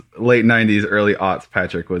late 90s, early aughts,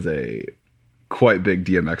 Patrick was a quite big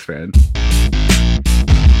DMX fan.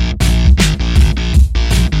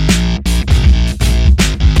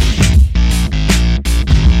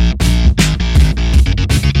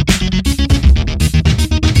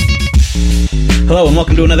 Hello and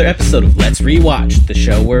welcome to another episode of Let's Rewatch, the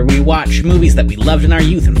show where we watch movies that we loved in our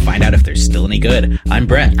youth and find out if they're still any good. I'm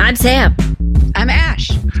Brett. I'm Sam. I'm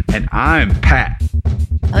Ash. And I'm Pat. I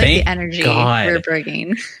like Thank the energy God. we're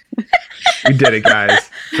bringing. We did it, guys.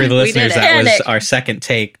 For the listeners, did that it. was our second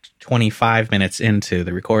take 25 minutes into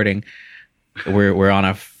the recording. We're on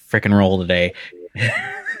a freaking roll today.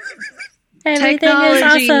 Everything Technology. is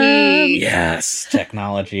awesome. Yes,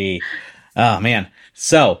 technology. Oh, man.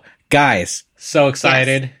 So, guys, so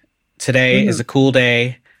excited. Yes. Today is a cool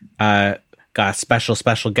day. Got a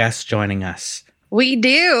special guest joining us. We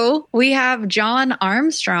do. We have John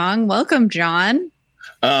Armstrong. Welcome, John.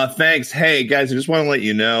 Thanks. Hey guys, I just want to let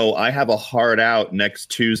you know I have a hard out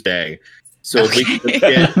next Tuesday. So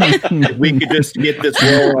if we could just get this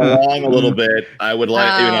rolling along a little bit, I would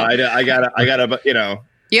like, I gotta, You have we a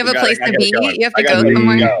gotta- place I to gotta be? go. You have I to gotta go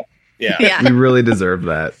somewhere? go. Yeah. Yeah. We really deserve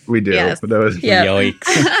that. We do. Yes. That was Yeah. Yoicks.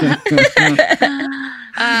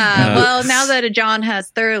 Well, now that John has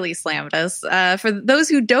thoroughly slammed us, for those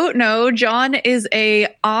who don't know, John is a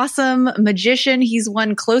awesome magician. He's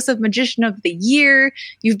won Close-Up Magician of the Year.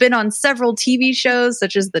 You've been on several TV shows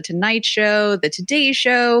such as The Tonight Show, The Today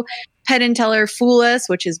Show, Penn and Teller Fool Us,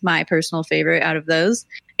 which is my personal favorite out of those.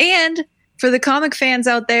 And for the comic fans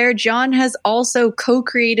out there, John has also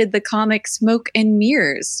co-created the comic Smoke and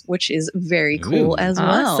Mirrors, which is very cool Ooh. as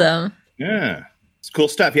well. Awesome. Yeah. It's cool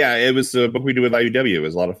stuff. Yeah, it was a book we did with IUW. It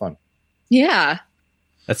was a lot of fun. Yeah.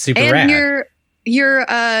 That's super And rad.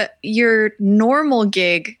 your normal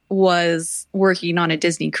gig was working on a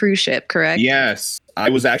Disney cruise ship, correct? Yes.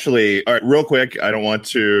 I was actually, all right, real quick, I don't want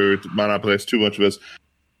to monopolize too much of this,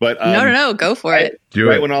 but No, go for it. do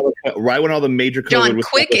right it. when all the major COVID John, was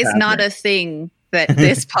quick was is not happening. a thing that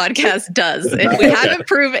this podcast does. If we haven't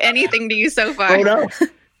proved anything to you so far. Oh no,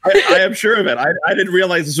 I am sure of it. I didn't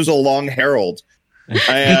realize this was a long herald.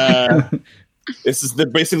 This is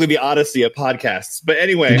basically the Odyssey of podcasts. But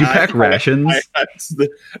anyway, Did you pack rations?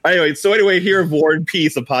 Anyway, here of War and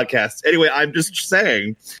Peace of podcasts. Anyway, I'm just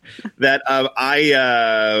saying that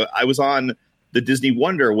I was on the Disney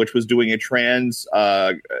Wonder, which was doing it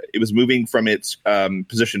was moving from its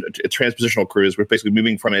position, a transpositional cruise. We're basically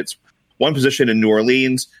moving from its one position in New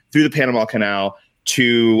Orleans through the Panama Canal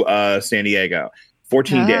to San Diego.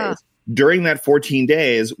 14 days. During that 14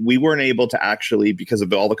 days, we weren't able to actually, because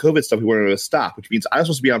of all the COVID stuff, we weren't able to stop, which means I was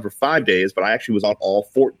supposed to be on for 5 days, but I actually was on all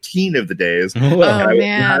 14 of the days. Whoa. Oh,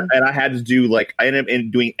 man. And I had to do I ended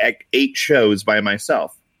up doing 8 shows by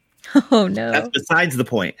myself. Oh no. That's besides the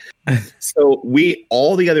point. So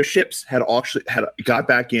all the other ships had got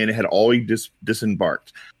back in, had already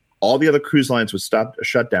disembarked. All the other cruise lines was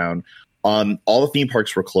shut down. All the theme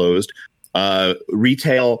parks were closed.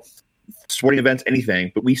 Retail, sporting events,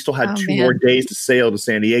 anything. But we still had 2 more days to sail to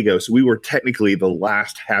San Diego. So we were technically the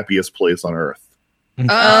last happiest place on Earth.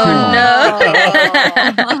 Oh, no.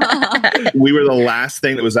 We were the last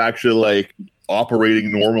thing that was actually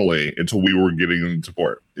operating normally until we were getting into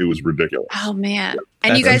port. It was ridiculous. Oh, man.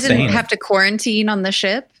 And That's you guys insane. didn't have to quarantine on the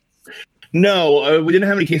ship? No, we didn't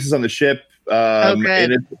have any cases on the ship. Good.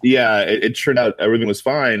 And it turned out everything was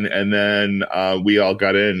fine. And then we all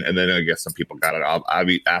got in, and then I guess some people got it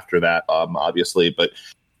after that, obviously. But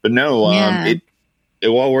no, Yeah. it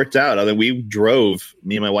all worked out. I mean,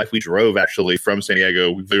 me and my wife, we drove actually from San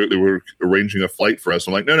Diego. They were arranging a flight for us.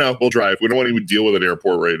 I'm like, no, we'll drive. We don't want to even deal with an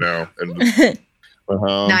airport right now. And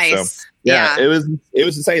Nice. So, yeah, it was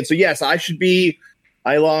insane. So yes, I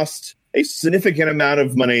lost a significant amount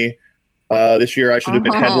of money this year. I should have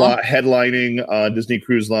been headlining Disney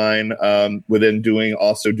Cruise Line, within doing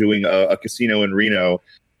a casino in Reno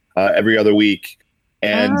every other week,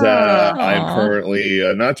 and I'm currently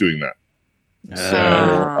not doing that.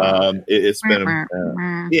 So it's been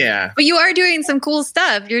yeah. But you are doing some cool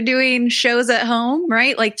stuff. You're doing shows at home,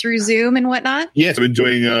 right? Like through Zoom and whatnot? Yes, I've been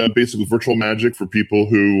doing basically virtual magic for people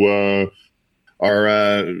who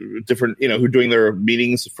are different, who are doing their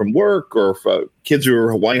meetings from work, or for kids who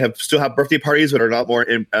are wanting to still have birthday parties, but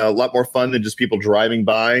are a lot more fun than just people driving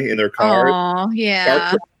by in their cars. Oh,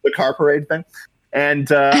 yeah. The car parade thing.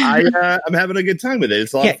 And I'm having a good time with it.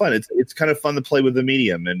 It's a lot of fun. It's kind of fun to play with the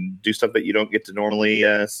medium and do stuff that you don't get to normally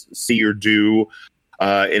see or do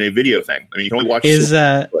in a video thing. I mean, you can only watch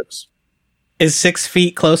clips. Is 6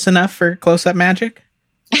 feet close enough for close-up magic?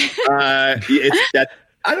 It's that.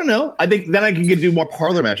 I don't know. I think then I can do more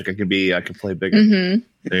parlor magic. I can play bigger. Mm-hmm.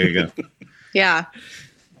 There you go. Yeah.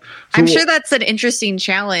 I'm sure that's an interesting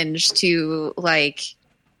challenge to like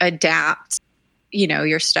adapt,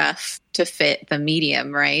 your stuff to fit the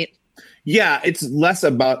medium, right? Yeah, it's less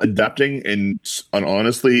about adapting and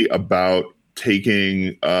honestly about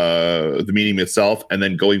taking the medium itself and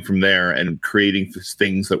then going from there and creating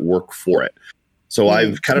things that work for it. So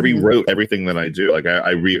I've kind of rewrote everything that I do. Like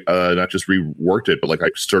I not just reworked it, but like I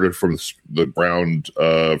started from the ground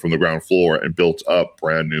floor and built up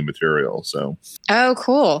brand new material. So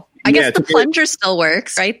cool. I guess the plunger still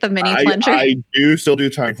works, right? The mini plunger. I do still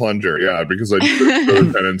do time plunger, yeah, because I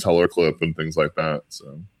do pen and teller clip and things like that.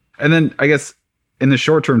 So, and then I guess in the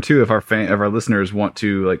short term too, if our listeners want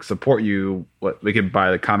to like support you, what we could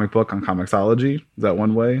buy the comic book on Comixology. Is that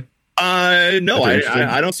one way? No,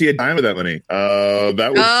 I don't see a dime of that money.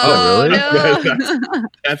 That was really?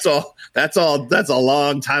 No. That's a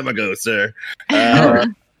long time ago, sir.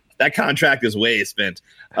 That contract is way spent.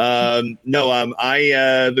 The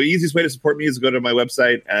easiest way to support me is to go to my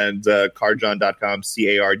website and cardjon.com,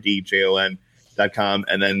 cardjon.com,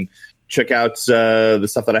 and then check out the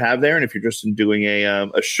stuff that I have there. And if you're interested in doing a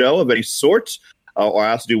show of any sort, or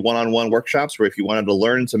I also do one-on-one workshops where if you wanted to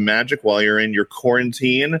learn some magic while you're in your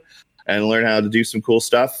quarantine and learn how to do some cool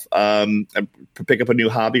stuff, and pick up a new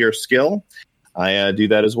hobby or skill, I do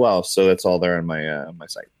that as well. So that's all there on my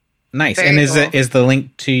site. Nice. Very and cool. is the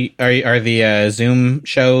link to are the Zoom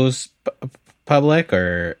shows public,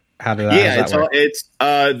 or how does that work?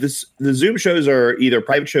 The Zoom shows are either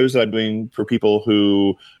private shows that I'm doing for people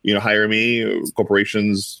who hire me,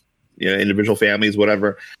 corporations, individual families,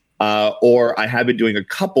 whatever, or I have been doing a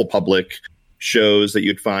couple public shows that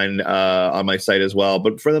you'd find on my site as well.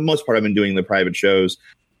 But for the most part, I've been doing the private shows,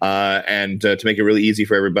 and to make it really easy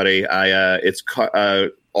for everybody, it's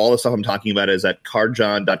all the stuff I'm talking about is at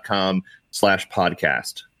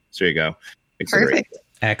cardjon.com/podcast. So there you go. Perfect.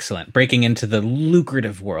 Excellent. Breaking into the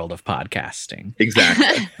lucrative world of podcasting.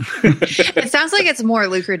 Exactly. It sounds like it's more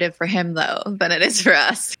lucrative for him though than it is for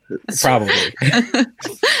us. Probably.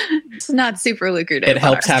 It's not super lucrative. It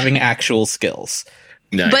helps having actual skills.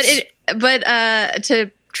 Nice. But to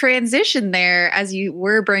transition there, as you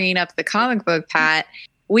were bringing up the comic book, Pat,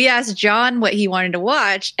 we asked John what he wanted to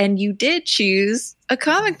watch, and you did choose a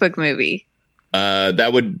comic book movie.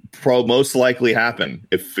 That would most likely happen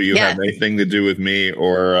if you have anything to do with me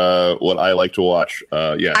or what I like to watch.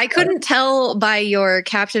 I couldn't tell by your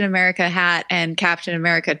Captain America hat and Captain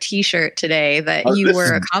America T-shirt today that you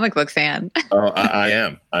were a comic book fan. I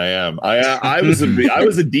am. I was a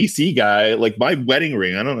DC guy. Like my wedding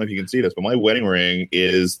ring. I don't know if you can see this, but my wedding ring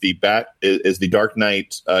is the Dark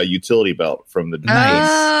Knight utility belt from the.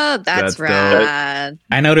 Oh, that's rad.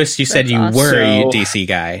 I noticed you said you were a DC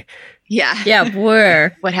guy. Yeah,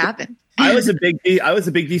 were. What happened? I was a big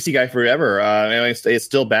DC guy forever. It's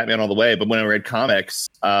still Batman all the way. But when I read comics,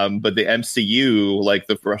 but the MCU, like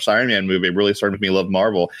the first Iron Man movie, really started with me love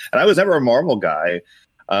Marvel. And I was never a Marvel guy,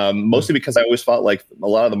 mostly because I always felt like a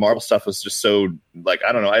lot of the Marvel stuff was just so like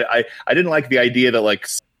I don't know. I didn't like the idea that like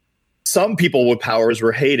some people with powers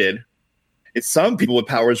were hated, and some people with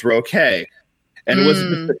powers were okay. And it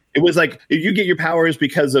was like, if you get your powers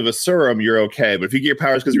because of a serum, you're okay. But if you get your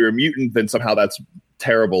powers because you're a mutant, then somehow that's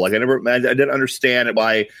terrible. Like I didn't understand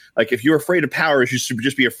why, like if you're afraid of powers, you should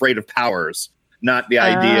just be afraid of powers, not the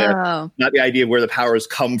idea of where the powers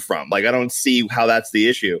come from. Like, I don't see how that's the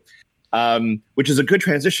issue. Which is a good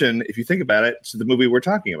transition, if you think about it, to the movie we're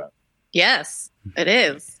talking about. Yes, it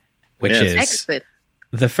is. Which is X-Men.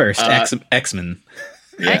 the first X-Men.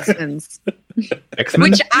 X-Men's.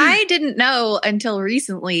 X-Men? Which I didn't know until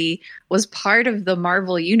recently was part of the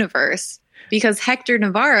Marvel Universe, because Hector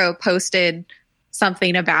Navarro posted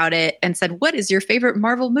something about it and said, "What is your favorite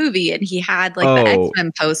Marvel movie?" And he had like the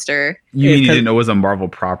X-Men poster. You mean you didn't know it was a Marvel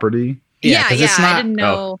property? Yeah, it's not, I didn't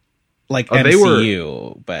know. Like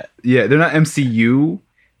MCU, but yeah, they're not MCU.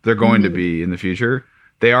 They're going to be in the future.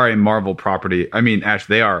 They are a Marvel property. I mean,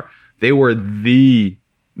 actually, they were the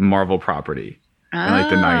Marvel property in like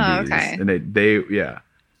the 90s. Okay. And they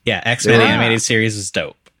X-Men animated series is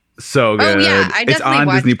dope. So good. Oh yeah, I definitely it's on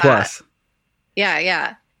watched Disney that. Plus.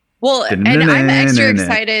 Yeah. Well, and I'm extra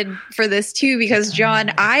excited for this too, because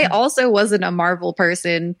John, I also wasn't a Marvel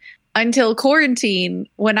person until quarantine,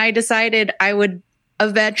 when I decided I would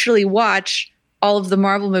eventually watch all of the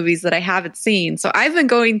Marvel movies that I haven't seen. So I've been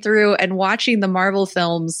going through and watching the Marvel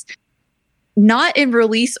films, not in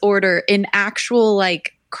release order, in actual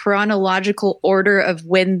like chronological order of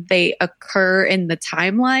when they occur in the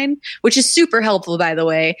timeline, which is super helpful, by the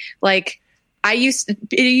way. Like it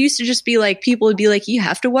used to just be like, people would be like, you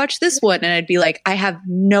have to watch this one. And I'd be like, I have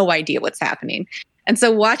no idea what's happening. And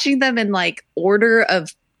so watching them in like order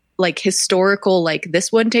of like historical, like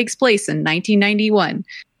this one takes place in 1991.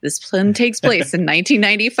 This one takes place in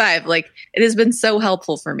 1995. Like it has been so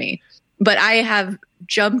helpful for me. But I have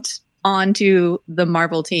jumped onto the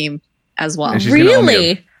Marvel team as well. And she's gonna owe me a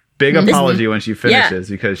Really? big apology when she finishes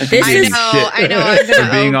because she This gave is- I know. shit I'm gonna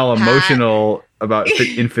for being owe all Pat. emotional about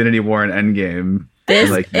Infinity War and Endgame. This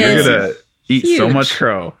And, like, is you're gonna eat so huge. much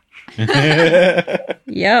crow.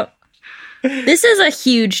 Yep. This is a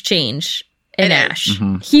huge change in It is. Ash.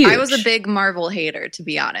 Mhm. Huge. I was a big Marvel hater, to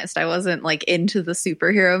be honest. I wasn't like into the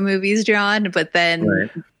superhero movies, John, but then Right.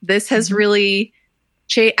 this has really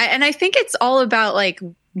changed. And I think it's all about like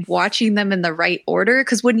watching them in the right order.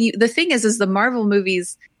 Because the thing is the Marvel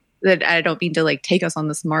movies, that I don't mean to like take us on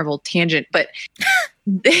this Marvel tangent, but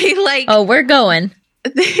they like, Oh, we're going.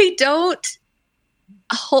 they don't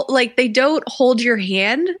hold your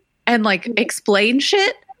hand and like explain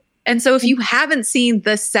shit. And so if you haven't seen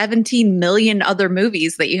the 17 million other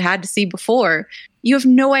movies that you had to see before, you have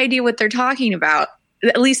no idea what they're talking about.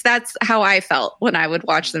 At least that's how I felt when I would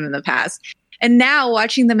watch them in the past. And now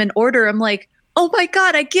watching them in order, I'm like, oh my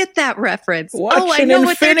God, I get that reference. I know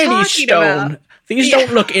what they're talking about. These Yeah.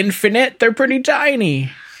 don't look infinite. They're pretty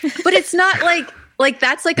tiny. But it's not like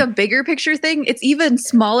that's like a bigger picture thing. It's even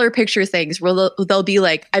smaller picture things where they'll be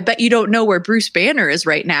like, I bet you don't know where Bruce Banner is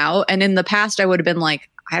right now. And in the past, I would have been like,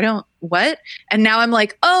 I don't, what? And now I'm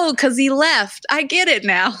like, oh, because he left. I get it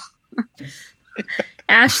now.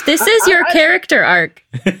 Ash, this is your character arc.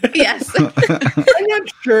 Yes. I'm not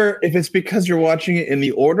sure if it's because you're watching it in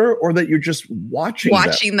the order or that you're just watching them.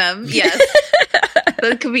 Watching them. Yes.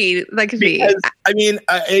 That could be. Because, I mean,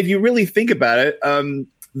 if you really think about it,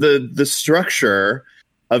 the structure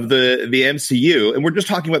of the MCU, and we're just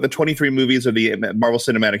talking about the 23 movies of the Marvel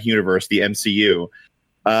Cinematic Universe, the MCU.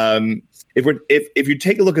 If you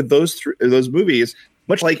take a look at those movies,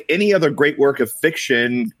 much like any other great work of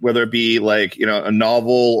fiction, whether it be like a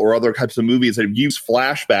novel or other types of movies that use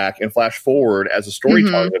flashback and flash forward as a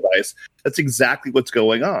storytelling device, that's exactly what's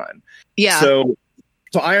going on. Yeah. So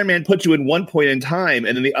Iron Man puts you in one point in time,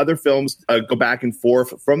 and then the other films go back and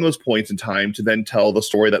forth from those points in time to then tell the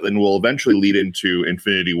story that then will eventually lead into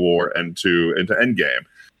Infinity War and into Endgame.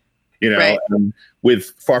 Right.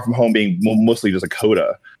 With Far From Home being mostly just a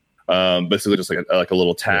coda, basically just like a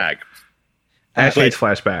little tag. Ash hates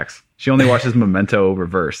flashbacks. She only watches Memento in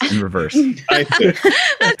reverse.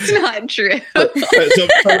 That's not true.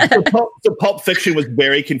 So Pulp Fiction was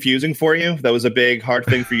very confusing for you. That was a big, hard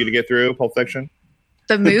thing for you to get through. Pulp Fiction.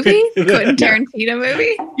 The movie? Quentin Tarantino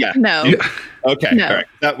movie? Yeah. No. Okay. No. All right.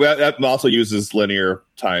 That also uses linear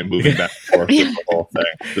time moving back and forth. Yeah. The whole thing.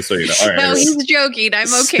 Just so you know. All right. No, anyways. he's joking. I'm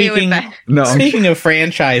okay with that. No, Speaking of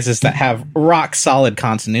franchises that have rock solid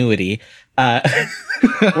continuity,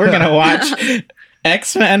 we're gonna watch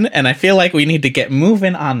X-Men, and I feel like we need to get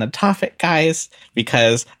moving on the topic, guys,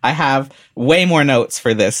 because I have way more notes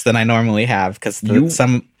for this than I normally have because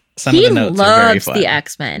some He of the notes are very loves fun. the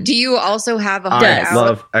X-Men. Do you also have a I heart out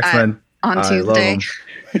love X-Men. on I love Tuesday? 'em.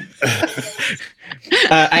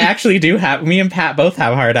 I actually do have. Me and Pat both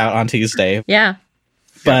have hard out on Tuesday, Yeah.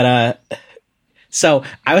 but so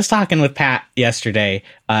I was talking with Pat yesterday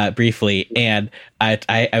briefly, and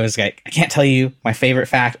I was like, I can't tell you my favorite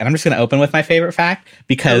fact, and I'm just going to open with my favorite fact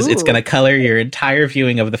because it's Ooh. going to color your entire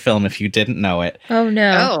viewing of the film if you didn't know it. Oh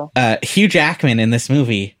no. Oh. Hugh Jackman in this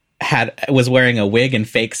movie was wearing a wig and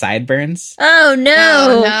fake sideburns. Oh no.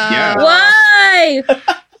 No. Yeah. Why?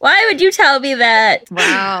 Why would you tell me that?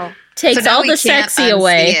 Wow. Takes now all we the can't sexy unsee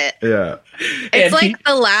away. it. Yeah. It's And like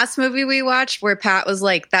the last movie we watched where Pat was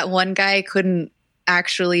like, that one guy couldn't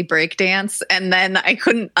actually break dance, and then I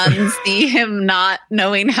couldn't unsee him not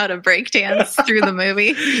knowing how to break dance through the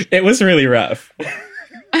movie. It was really rough.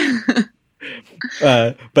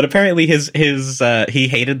 But apparently he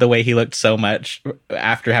hated the way he looked so much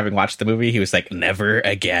after having watched the movie. He was like, never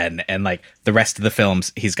again. And like the rest of the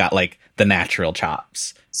films, he's got like the natural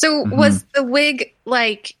chops. So was the wig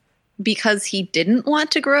like because he didn't want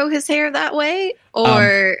to grow his hair that way,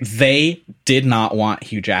 or They did not want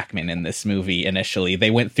Hugh Jackman in this movie initially. They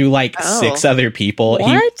went through like Oh. 6 other people.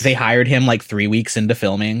 What? They hired him like 3 weeks into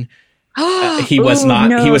filming. he was Ooh, not-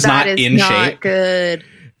 no, he was that not is in not shape. Good.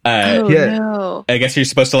 Uh, Oh yeah. no. I guess you're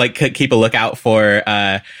supposed to like keep a lookout for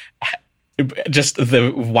just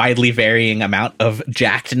the widely varying amount of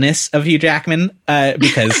jackedness of Hugh Jackman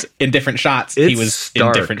because in different shots he It's was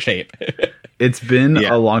stark. in different shape. It's been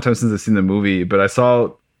Yeah. a long time since I've seen the movie, but I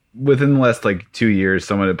saw within the last like 2 years,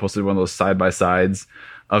 someone had posted one of those side by sides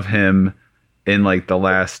of him in like the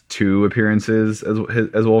last 2 appearances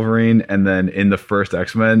as Wolverine, and then in the first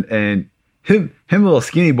X-Men, and him little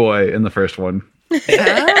skinny boy in the first one.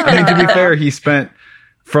 I mean, to be fair, he spent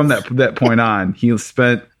from that point on, he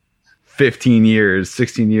spent 15 years,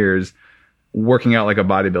 16 years working out like a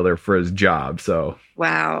bodybuilder for his job. So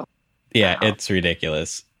Wow. Yeah, it's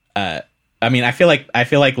ridiculous. I mean, I feel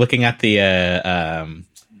like looking at the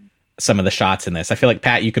some of the shots in this, I feel like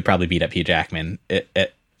Pat, you could probably beat up Hugh Jackman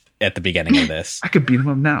at the beginning of this. I could beat him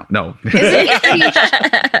up now. No.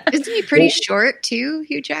 Isn't he pretty short too,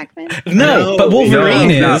 Hugh Jackman? No, but No, Wolverine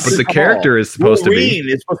he's not, is. but the character is supposed Wolverine to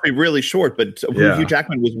be. is supposed to be really short, but Yeah. Hugh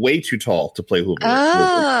Jackman was way too tall to play Wolverine.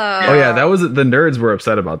 Oh yeah, that was the nerds were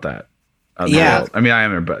upset about that. Yeah. I mean, I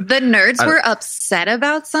am, but The nerds were upset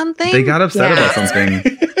about something. they got upset about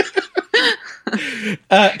something.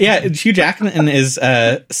 Yeah, Hugh Jackman is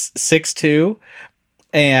 6'2",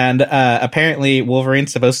 and apparently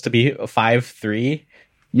Wolverine's supposed to be 5'3".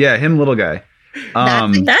 Yeah, him, little guy.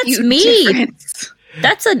 That's huge me. difference.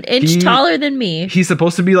 That's an inch taller than me. He's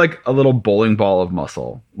supposed to be like a little bowling ball of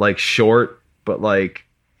muscle, like short but like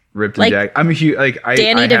ripped and Like jagged. I'm a huge Danny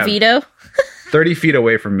I have DeVito. 30 feet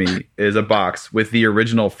away from me is a box with the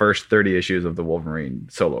original first 30 issues of the Wolverine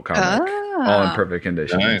solo comic, all in perfect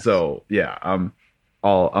condition. Nice. So yeah, I'm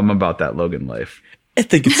about that Logan life. I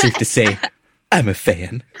think it's safe to say I'm a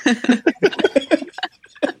fan.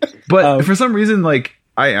 But for some reason, like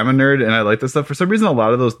I am a nerd and I like this stuff. For some reason, a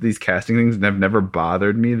lot of these casting things have never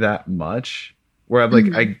bothered me that much. Where I'm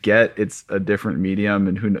like, I get it's a different medium,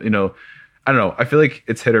 and I don't know. I feel like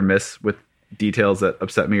it's hit or miss with details that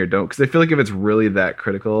upset me or don't, because I feel like if it's really that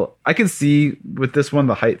critical, I can see with this one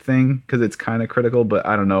the height thing because it's kind of critical, but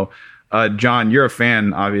I don't know. John, you're a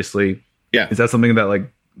fan, obviously. Yeah. Is that something that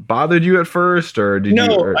like bothered you at first, or did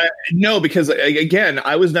you? No, because again,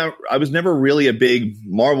 I was never really a big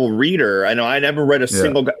Marvel reader. I know I never read a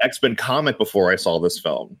single X-Men comic before I saw this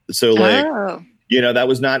film. So like, that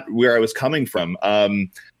was not where I was coming from.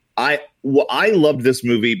 I loved this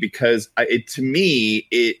movie because to me,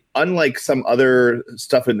 unlike some other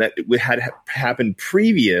stuff in that it had happened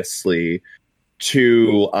previously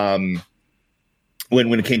to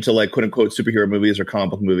when it came to like quote unquote superhero movies or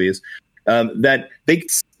comic book movies, that they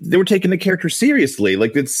were taking the character seriously.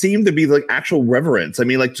 Like it seemed to be like actual reverence. I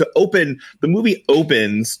mean, like the movie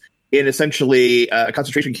opens in essentially a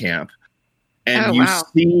concentration camp, and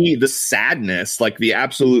see the sadness, like the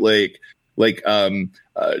absolute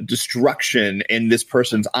destruction in this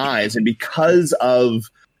person's eyes, and because of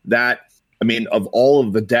that, I mean, of all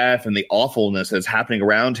of the death and the awfulness that's happening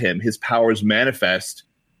around him, his powers manifest.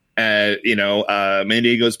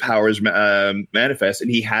 Mandingo's powers manifest,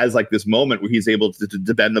 and he has like this moment where he's able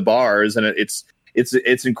to bend the bars, and it's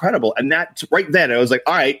incredible. And that right then, I was like,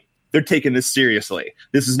 all right, they're taking this seriously.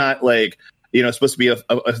 This is not like supposed to be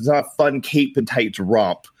it's not a fun cape and tights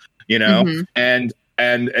romp, and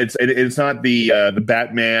it's not the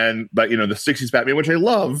Batman, but the 60s Batman, which I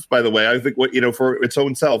love, by the way. I think for its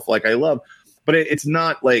own self, like I love, but it's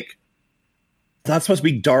not like. It's not supposed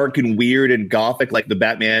to be dark and weird and gothic like the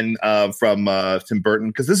Batman from Tim Burton,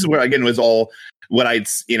 because this is where again was all what I'd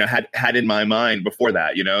had in my mind before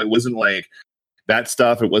that. It wasn't like that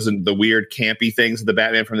stuff. It wasn't the weird campy things of the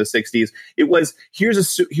Batman from the 60s. It was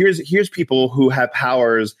here's people who have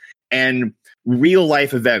powers and real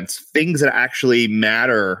life events, things that actually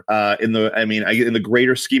matter in the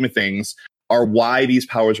greater scheme of things, are why these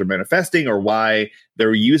powers are manifesting or why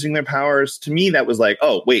they're using their powers. To me, that was like,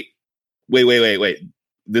 oh wait.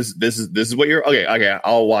 This is what you're okay.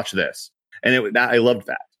 I'll watch this, and I loved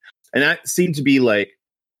that, and that seemed to be like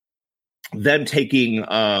them taking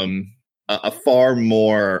a far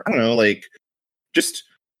more, I don't know, like just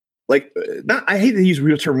like not. I hate to use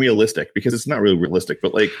real term realistic because it's not really realistic,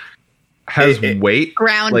 but like has weight,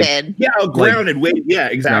 grounded. Grounded weight. Yeah,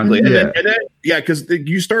 exactly. Grounded, and then because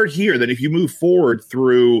you start here, then if you move forward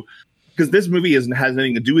through, because this movie has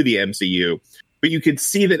nothing to do with the MCU. But you could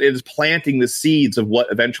see that it is planting the seeds of what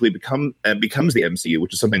eventually becomes the MCU,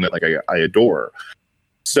 which is something that like I adore.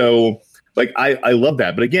 So like I love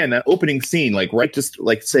that. But again, that opening scene, like right, just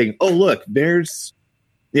like saying, "Oh look, there's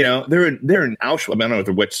they're in Auschwitz." I mean, I don't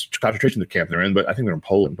know which concentration camp they're in, but I think they're in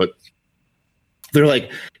Poland. But they're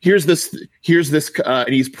like, here's this, and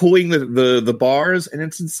he's pulling the bars, and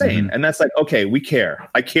it's insane. And that's like, okay, we care.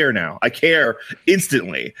 I care now. I care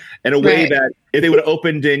instantly in a way that if they would have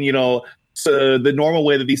opened in so the normal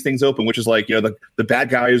way that these things open, which is like, the bad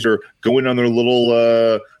guys are going on their little,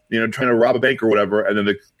 trying to rob a bank or whatever. And then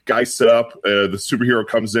the guys set up, the superhero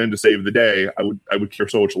comes in to save the day. I would care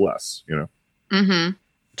so much less,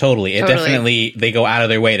 Totally. It Totally. definitely, they go out of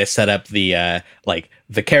their way to set up the, like,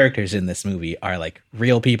 the characters in this movie are like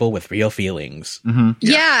real people with real feelings. Mm-hmm.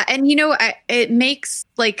 Yeah, and you know, it makes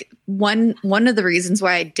like one of the reasons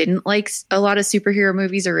why I didn't like a lot of superhero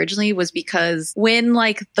movies originally was because when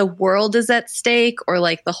like the world is at stake or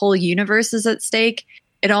like the whole universe is at stake,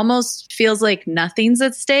 it almost feels like nothing's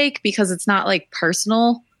at stake because it's not like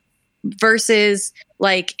personal. Versus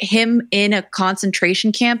like him in a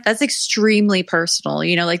concentration camp, that's extremely personal,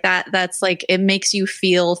 you know, like that's like it makes you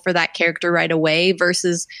feel for that character right away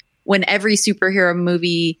versus when every superhero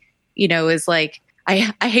movie, you know, is like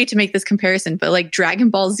I hate to make this comparison, but like Dragon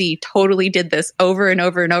Ball Z totally did this over and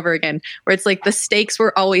over and over again, where it's like the stakes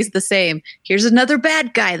were always the same. Here's another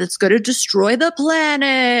bad guy that's going to destroy the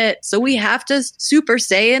planet. So we have to Super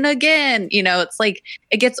Saiyan again. You know, it's like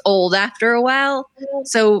it gets old after a while.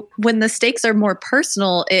 So when the stakes are more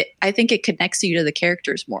personal, I think it connects you to the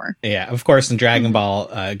characters more. Yeah, of course, in Dragon Ball,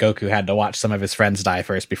 Goku had to watch some of his friends die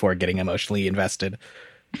first before getting emotionally invested.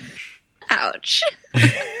 Ouch.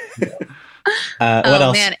 What oh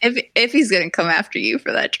else? man, if he's gonna come after you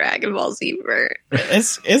for that Dragon Ball Z vert.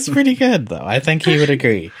 It's pretty good though. I think he would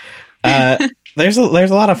agree. There's a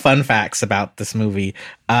lot of fun facts about this movie.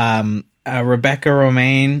 Rebecca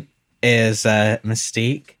Romijn is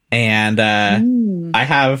Mystique, and I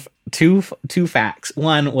have two facts.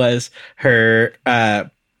 One was her the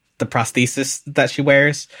prosthesis that she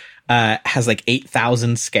wears has like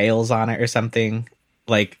 8,000 scales on it or something.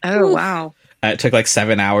 Like, oh wow. It took like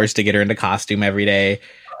 7 hours to get her into costume every day.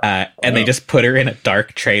 And they just put her in a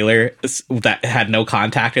dark trailer that had no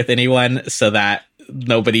contact with anyone so that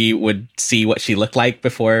nobody would see what she looked like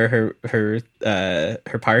before her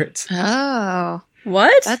parts. Oh,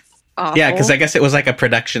 What? that's awful. Yeah, because I guess it was like a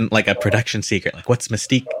production secret. Like, what's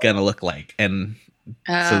Mystique gonna look like? And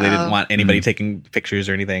so they didn't want anybody taking pictures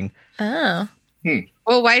or anything. Oh.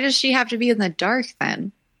 Well, why does she have to be in the dark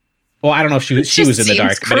then? Well, I don't know if she was just in the seems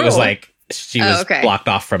dark, but it was cruel. like she was okay. blocked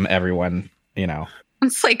off from everyone, you know.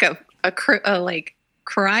 It's like a like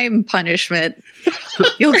crime punishment.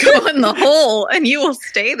 You'll go in the hole and you will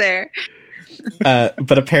stay there.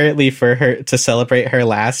 But apparently for her to celebrate her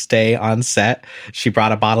last day on set, she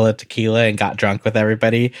brought a bottle of tequila and got drunk with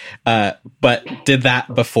everybody. But did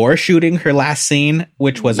that before shooting her last scene,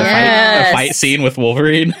 which was a fight scene with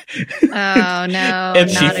Wolverine. Oh no,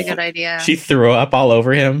 And not a good idea. She threw up all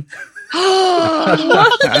over him. Oh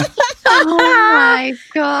my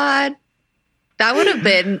god. That would have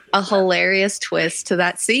been a hilarious twist to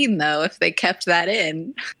that scene though if they kept that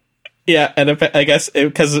in. Yeah, and I guess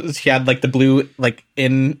because she had like the blue like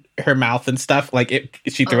in her mouth and stuff, like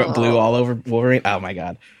she threw up blue all over Wolverine. Oh my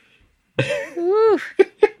god! Ooh.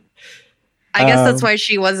 I guess that's why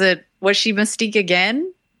she wasn't. Was she Mystique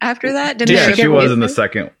again after that? Didn't Yeah, they she get was in the Mystique?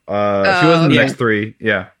 second. She was in the okay. next three.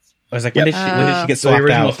 Yeah, I was like, when did she get so the swapped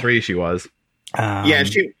original out? three, she was. Yeah,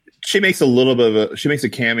 she makes a little bit of she makes a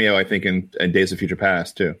cameo, I think, in Days of Future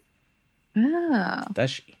Past too. Oh. Does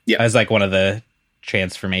she? Yeah. As like one of the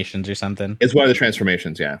transformations or something. It's one of the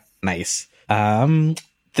transformations. Yeah. Nice.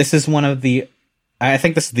 This is one of the. I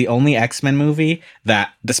think this is the only X-Men movie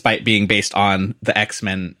that, despite being based on the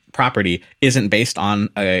X-Men property, isn't based on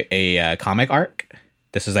a comic arc.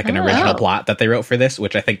 This is like an original plot that they wrote for this,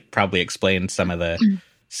 which I think probably explains some of the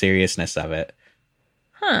seriousness of it.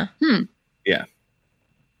 Huh. Yeah.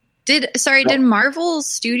 Did Marvel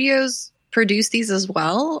Studios produce these as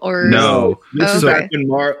well, or No. This is Okay. back when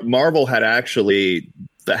Marvel had had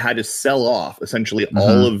to sell off essentially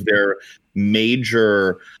all of their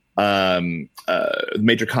major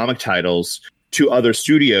comic titles to other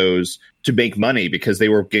studios to make money because they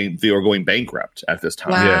were going bankrupt at this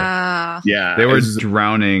time. Wow. Yeah, They were It's-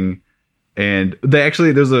 drowning, and they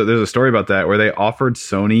actually there's a story about that where they offered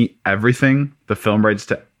Sony everything, the film rights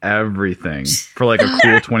to everything, for like a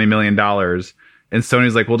cool $20 million, and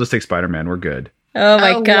Sony's like, "We'll just take Spider-Man. We're good." Oh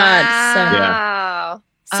my god. Wow.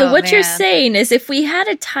 So Oh, what you're man. saying is if we had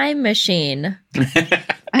a time machine,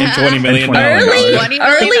 And $20 million. Early- $20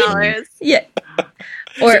 million. yeah.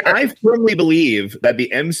 Or I firmly believe that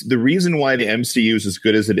the reason why the MCU is as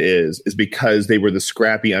good as it is because they were the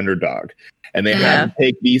scrappy underdog. And they had to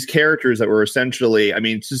take these characters that were essentially, I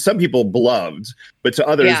mean, to some people beloved, but to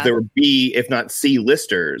others, Yeah. they were B, if not C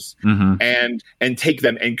listers, Mm-hmm. and take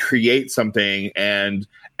them and create something. And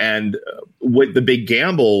what the big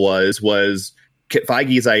gamble was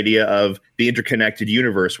Feige's idea of the interconnected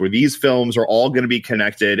universe, where these films are all going to be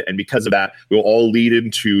connected, and because of that, will all lead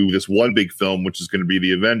into this one big film, which is going to be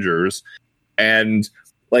the Avengers. And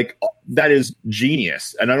like, that is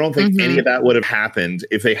genius. And I don't think any of that would have happened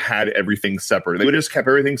if they had everything separate. They would have just kept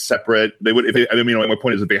everything separate. They would, my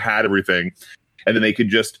point is, if they had everything, and then they could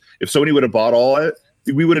just, if somebody would have bought all it,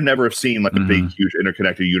 we would have never have seen like a big, huge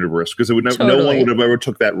interconnected universe, because it would never, no one would have ever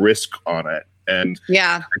took that risk on it. And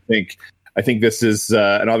yeah, I think this is,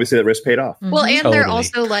 and obviously that risk paid off. Well, and they're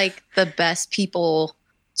also like the best people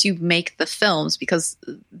to make the films because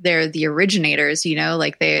they're the originators, you know,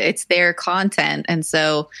 like it's their content. And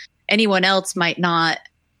so anyone else might not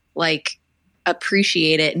like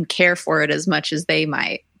appreciate it and care for it as much as they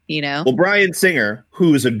might, you know? Well, Bryan Singer,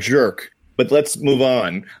 who is a jerk, but let's move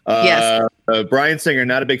on. Yes. Bryan Singer,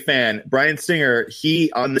 not a big fan. Bryan Singer,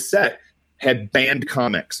 he on the set had banned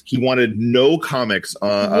comics. He wanted no comics.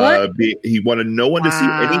 He wanted no one to see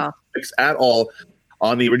any comics at all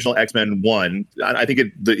on the original X-Men 1. I think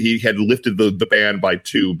he had lifted the ban by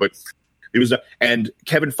 2, but it was. And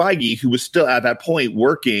Kevin Feige, who was still at that point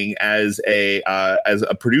working as a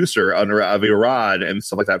producer under Avi Arad and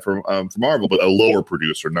stuff like that for Marvel, but a lower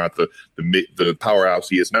producer, not the powerhouse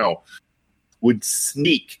he is now, would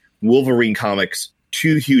sneak Wolverine comics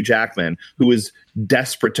to Hugh Jackman, who was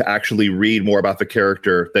desperate to actually read more about the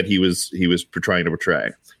character that he was trying to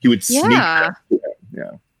portray. He would sneak that to him.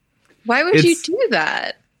 Yeah. Why would you do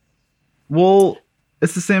that? Well,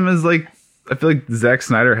 it's the same as like, I feel like Zack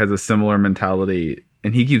Snyder has a similar mentality,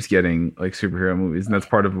 and he keeps getting like superhero movies, and that's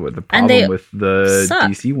part of what the problem with the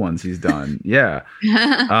DC ones he's done. Yeah.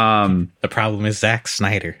 The problem is Zack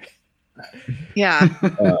Snyder. Yeah.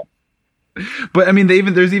 But I mean,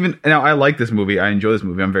 there's even now. I like this movie. I enjoy this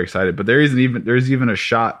movie. I'm very excited. But there's even a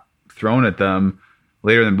shot thrown at them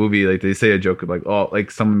later in the movie. Like they say a joke of like, oh, like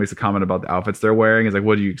someone makes a comment about the outfits they're wearing. It's like,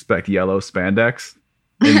 what do you expect? Yellow spandex?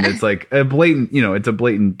 And it's like a blatant, it's a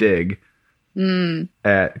blatant dig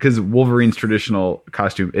at, because Wolverine's traditional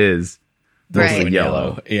costume is mostly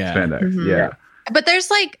yellow spandex. Mm-hmm. Yeah. But there's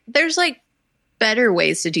better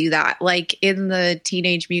ways to do that. Like in the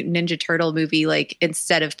Teenage Mutant Ninja Turtle movie, like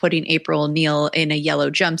instead of putting April O'Neil in a yellow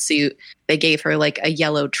jumpsuit, they gave her like a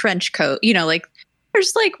yellow trench coat. Like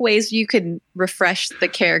there's like ways you can refresh the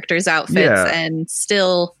characters' outfits and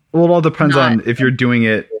still. Well, it all depends on if you're doing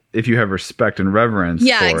it, if you have respect and reverence for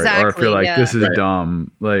it, or if you're like, this is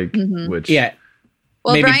dumb, like, which. Yeah.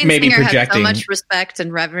 Well, Bryan Singer has so much respect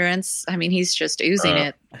and reverence. I mean, he's just oozing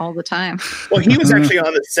it all the time. Well, he was actually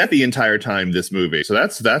on the set the entire time this movie, so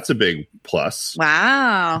that's a big plus.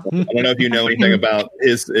 Wow. I don't know if you know anything about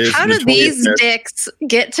his How do these dicks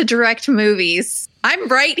get to direct movies? I'm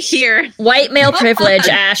right here. White male privilege,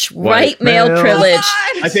 Ash. White male privilege.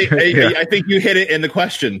 I think you hit it in the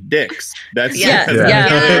question. Dicks. That's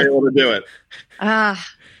able to do it.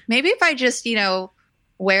 Maybe if I just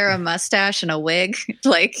wear a mustache and a wig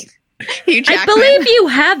like Hugh Jackman. I believe you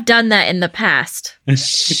have done that in the past.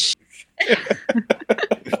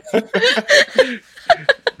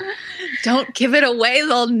 Don't give it away,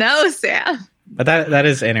 they'll know, Sam. But that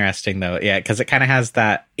is interesting though. Yeah, because it kind of has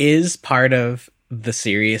that is part of the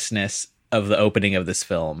seriousness of the opening of this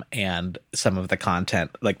film and some of the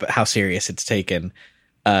content, like how serious it's taken,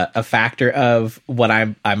 a factor of what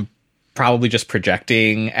I'm probably just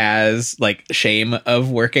projecting as like shame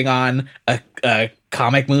of working on a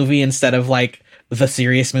comic movie instead of like the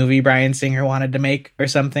serious movie Bryan Singer wanted to make or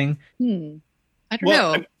something. I don't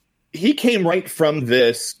know. He came right from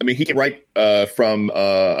this. I mean, he came right from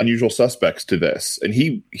Unusual Suspects to this, and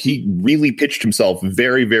he really pitched himself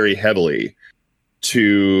very, very heavily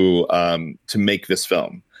to make this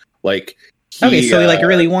film. Like, so he like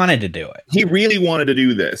really wanted to do it. He really wanted to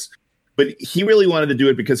do this. But he really wanted to do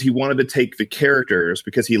it because he wanted to take the characters,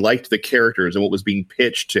 because he liked the characters and what was being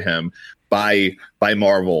pitched to him by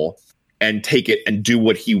Marvel, and take it and do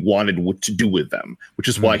what he wanted to do with them, which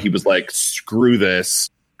is why he was like, screw this.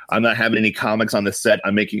 I'm not having any comics on the set.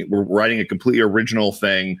 We're writing a completely original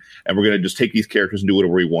thing, and we're going to just take these characters and do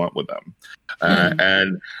whatever we want with them.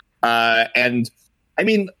 And I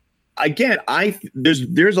mean, again,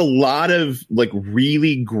 there's a lot of like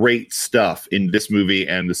really great stuff in this movie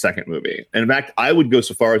and the second movie. And in fact, I would go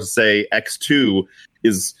so far as to say X2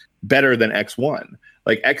 is better than X1.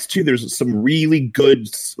 Like X2, there's some really good,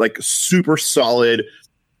 like super solid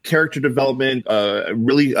character development,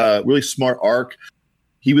 really smart arc.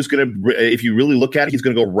 He was going to, if you really look at it, he's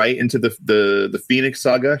going to go right into the Phoenix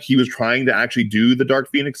Saga. He was trying to actually do the Dark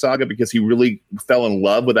Phoenix Saga because he really fell in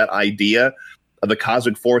love with that idea of the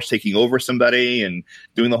cosmic force taking over somebody and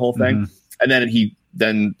doing the whole thing. And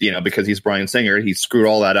then because he's Bryan Singer, he screwed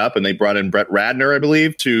all that up, and they brought in Brett Ratner, I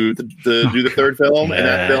believe, to do the third film. Man.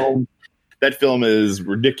 And that film is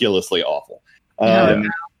ridiculously awful. But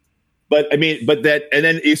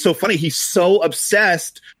it's so funny. He's so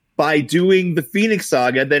obsessed by doing the Phoenix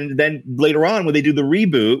Saga. Then later on, when they do the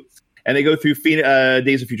reboot, and they go through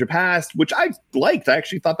Days of Future Past, which I liked. I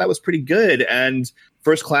actually thought that was pretty good, and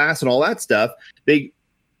First Class and all that stuff.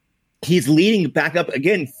 He's leading back up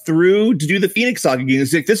again through to do the Phoenix Saga again.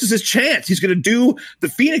 He's like, this is his chance. He's going to do the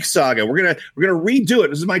Phoenix Saga. We're gonna redo it.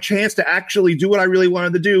 This is my chance to actually do what I really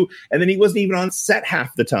wanted to do. And then he wasn't even on set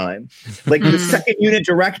half the time. Like the second unit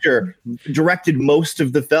director directed most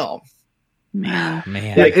of the film. Man.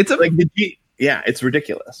 Like, it's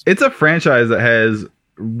ridiculous. It's a franchise that has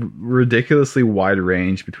ridiculously wide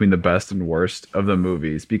range between the best and worst of the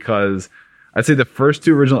movies, because I'd say the first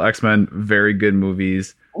two original X-Men, very good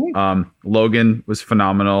movies. Logan was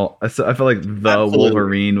phenomenal. I feel like Absolutely.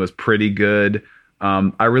 Wolverine was pretty good.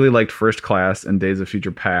 I really liked First Class and Days of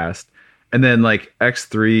Future Past. And then like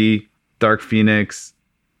X3, Dark Phoenix,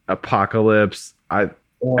 Apocalypse,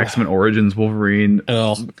 X-Men Origins Wolverine.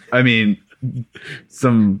 Oh, I mean,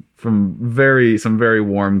 some very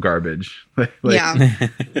warm garbage. Yeah.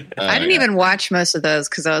 I didn't even watch most of those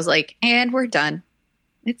because I was like, and we're done.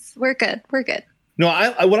 We're good. We're good. No,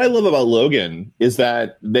 what I love about Logan is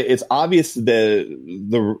that it's obvious who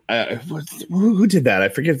did that? I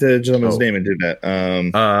forget the gentleman's name and did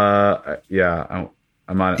that. Yeah,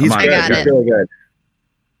 I'm on. He's I'm on good. I got He's it. really good.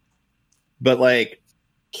 But like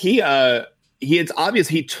it's obvious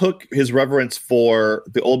he took his reverence for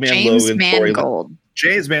the Old Man James Logan story. Mangold.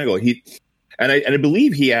 James Mangold. I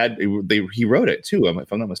believe he wrote it too,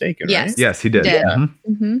 if I'm not mistaken. Yes. Right? Yes, he did. Did. Mhm.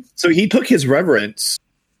 Mm-hmm. So he took his reverence.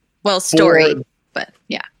 Well, story, For- but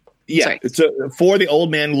yeah. Yeah, Sorry. so for the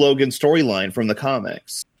Old Man Logan storyline from the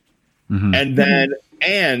comics. Mhm. And then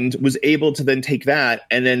and was able to then take that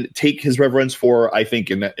and then take his reverence for, I think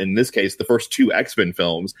in this case, the first two X-Men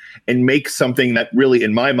films and make something that really,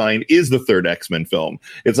 in my mind, is the third X-Men film.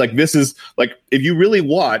 It's like, this is like, if you really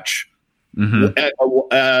watch Mhm.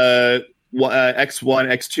 X1,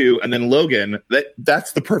 X2, and then Logan,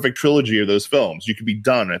 that's the perfect trilogy of those films. You could be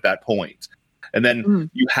done at that point. And then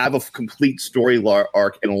you have a complete story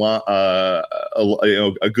arc and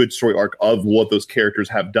a good story arc of what those characters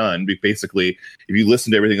have done. Basically, if you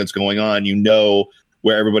listen to everything that's going on, you know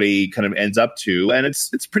where everybody kind of ends up to, and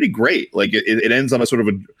it's pretty great. Like it ends on a sort of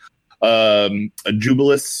a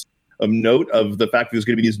jubilous note of the fact that there's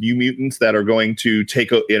going to be these new mutants that are going to take,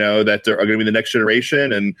 that are going to be the next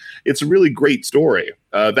generation, and it's a really great story.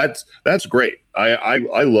 That's great. I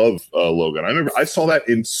love Logan. I remember I saw that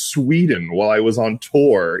in Sweden while I was on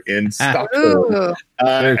tour in Stockholm. Ooh.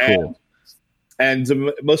 Very cool.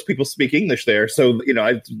 And most people speak English there, so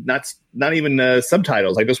I not even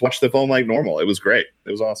subtitles. I just watched the film like normal. It was great.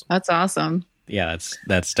 It was awesome. That's awesome. yeah,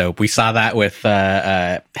 that's dope. We saw that with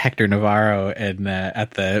Hector Navarro at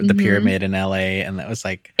the Pyramid in LA, and that was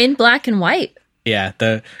like In black and white. yeah.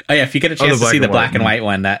 If you get a chance to see the black and white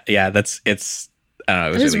one, I don't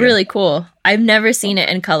know. It was really cool. I've never seen it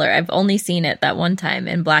in color. I've only seen it that one time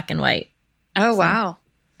in black and white. Oh, wow.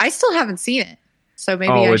 I still haven't seen it. So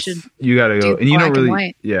maybe I should. You gotta go, do and you black don't and really.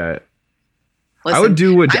 white. Yeah, Listen, I would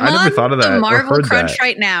do what I'm I never on thought of that the or Marvel heard Crunch that.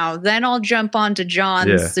 right now. Then I'll jump onto John's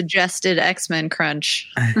Yeah. suggested X-Men Crunch.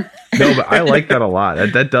 No, but I like that a lot.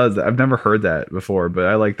 That does. I've never heard that before, but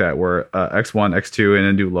I like that where X1, X2, and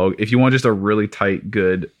then do Logan. If you want just a really tight,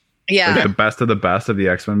 good, Yeah. like the best of the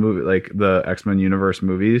X-Men movie, like the X-Men universe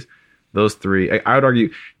movies, those three. I would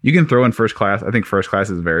argue you can throw in First Class. I think First Class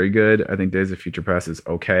is very good. I think Days of Future Past is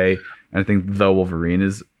okay, and I think The Wolverine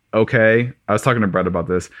is okay. I was talking to Brett about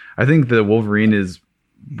this. I think the Wolverine is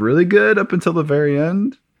really good up until the very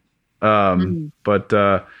end. But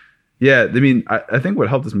yeah, I mean, I think what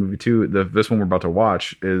helped this movie too, this one we're about to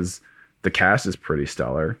watch, is the cast is pretty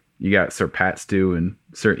stellar. You got Sir Pat Stew and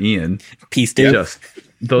Sir Ian. Peace, dude. Just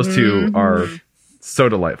those two are so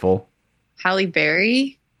delightful. Halle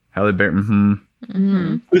Berry. Halle Berry.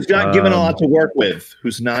 Who's not given a lot to work with?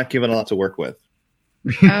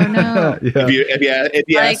 Oh no. Yeah. If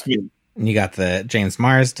you Like- ask me, You got the James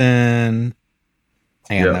Marsden.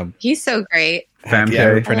 And Yeah. He's so great. Famke.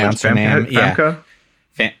 Yeah, pronounce her name. Yeah.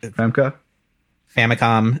 Famke.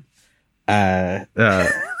 Famicom.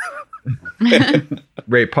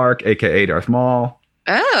 Ray Park, aka Darth Maul.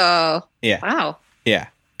 Oh. Yeah. Wow. Yeah,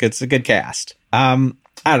 it's a good cast. I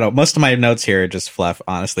don't know. Most of my notes here are just fluff.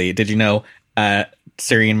 Honestly, did you know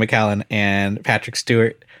Sir Ian McKellen and Patrick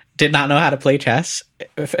Stewart did not know how to play chess?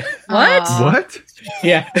 What? What?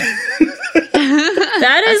 Yeah, That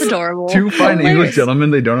That's is adorable. Two fine Hilarious. English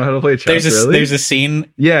gentlemen. They don't know how to play chess. Really? there's a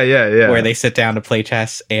scene yeah. where they sit down to play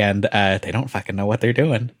chess and they don't fucking know what they're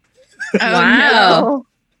doing. Oh, Wow. no.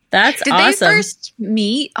 that's Did awesome. they first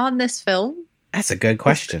meet on this film? That's a good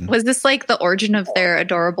question. Was this like the origin of their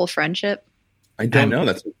adorable friendship? I don't know.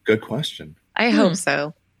 That's a good question. I hope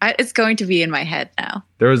so. It's going to be in my head now.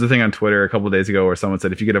 There was a thing on Twitter a couple of days ago where someone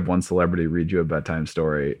said, if you could have one celebrity read you a bedtime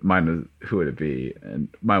story, mine was, who would it be? And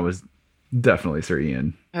mine was definitely Sir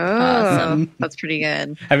Ian. Oh, Awesome. that's pretty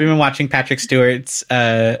good. Have you been watching Patrick Stewart's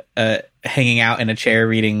hanging out in a chair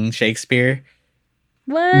reading Shakespeare?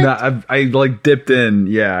 What? No, I like dipped in.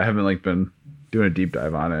 Yeah, I haven't like been doing a deep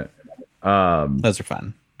dive on it. Those are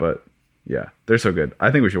fun. But yeah, they're so good. I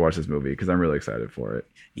think we should watch this movie because I'm really excited for it.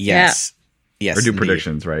 Yes. Yes. Or do indeed.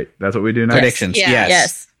 predictions, right? That's what we do now. Predictions. Yeah. Yes.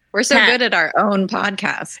 Yes. We're so Pat. good at our own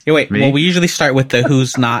podcast. Hey, wait. Me? Well, we usually start with the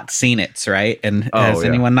who's not seen it, right? And has yeah.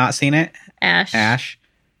 anyone not seen it? Ash. Ash.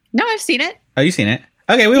 No, I've seen it. Oh, you seen it?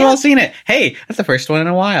 Okay, we've Yeah. all seen it. Hey, that's the first one in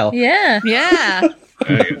a while. Yeah. Yeah.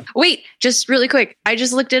 Wait, just really quick. I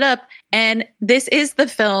just looked it up, and this is the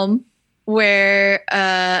film where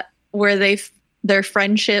their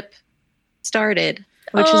friendship started,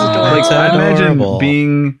 which is Oh. adorable. Like, I imagine Adorable.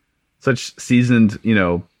 being such seasoned,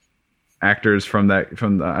 actors from the,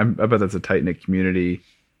 I bet that's a tight knit community.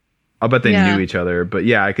 I'll bet they Yeah. knew each other, but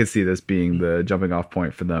yeah, I could see this being the jumping off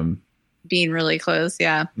point for them. Being really close,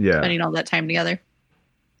 yeah. Yeah. Spending all that time together.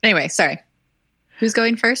 Anyway, sorry. Who's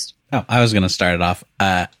going first? Oh, I was going to start it off.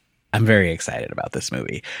 I'm very excited about this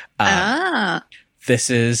movie. This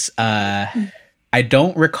is I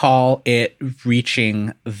don't recall it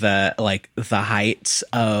reaching the heights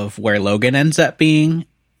of where Logan ends up being,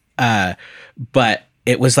 but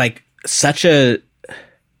it was like such a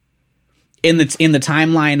in the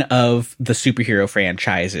timeline of the superhero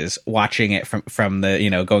franchises. Watching it from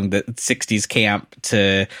the going the 60s camp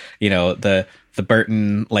to the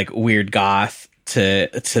Burton like weird goth to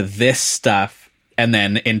this stuff, and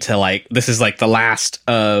then into like this is like the last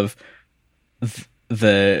of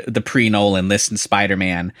the pre-Nolan, this and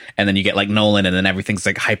Spider-Man, and then you get like Nolan, and then everything's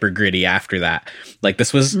like hyper gritty after that. Like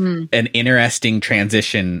this was an interesting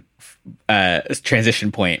transition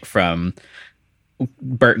point from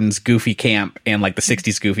Burton's goofy camp and like the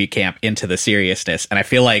 60s goofy camp into the seriousness. And I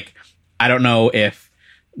feel like I don't know if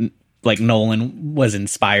like Nolan was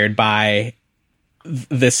inspired by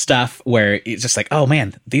this stuff where it's just like, oh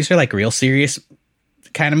man, these are like real serious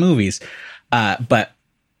kind of movies. But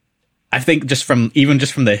I think just from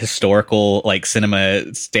the historical like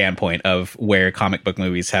cinema standpoint of where comic book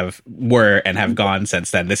movies have gone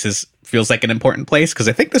since then, feels like an important place, because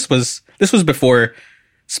I think this was before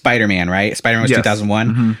Spider-Man, right? Spider-Man was Yes. 2001.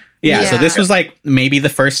 Mm-hmm. Yeah, so Yeah. this was like maybe the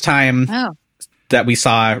first time Oh. that we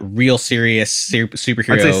saw real serious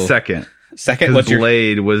superhero. I'd say second. Second, Because what's your?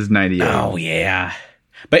 Blade was 98. Oh yeah,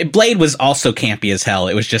 but Blade was also campy as hell.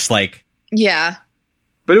 It was just like Yeah.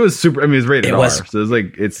 But it was super, I mean, it's rated It R. was- So it's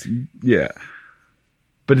like, yeah.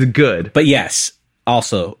 But it's good. But yes,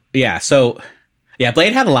 also, yeah. So, yeah,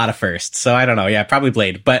 Blade had a lot of firsts. So I don't know. Yeah, probably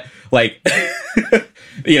Blade. But like,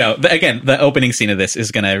 again, the opening scene of this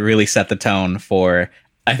is going to really set the tone for,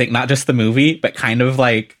 I think, not just the movie, but kind of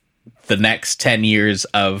like the next 10 years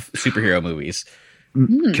of superhero movies.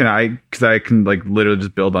 Can I, because I can like literally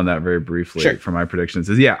just build on that very briefly Sure. for my predictions.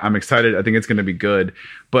 Yeah, I'm excited. I think it's going to be good.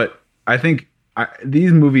 But I think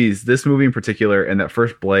these movies, this movie in particular, and that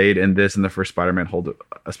first Blade and this and the first Spider-Man hold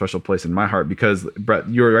a special place in my heart, because Brett,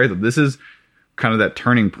 you're right. This is kind of that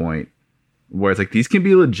turning point where it's like, these can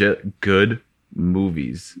be legit good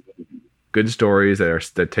movies, good stories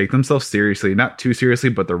that take themselves seriously, not too seriously,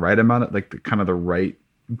 but the right amount of like the kind of the right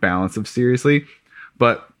balance of seriously.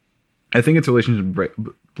 But I think its relationship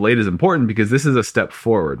with Blade is important because this is a step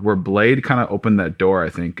forward where Blade kind of opened that door. I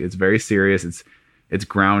think it's very serious. It's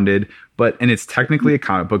grounded, and it's technically a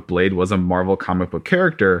comic book. Blade was a Marvel comic book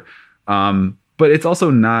character, but it's also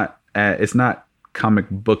not. It's not comic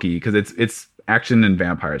booky because it's action and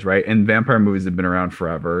vampires, right? And vampire movies have been around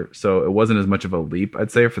forever, so it wasn't as much of a leap,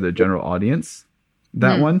 I'd say, for the general audience.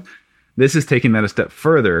 That one, this is taking that a step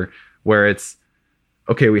further, where it's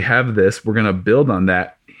okay. We have this. We're gonna build on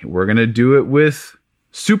that. We're gonna do it with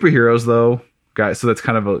superheroes, though, guys. So that's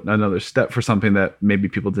kind of another step for something that maybe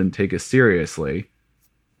people didn't take as seriously.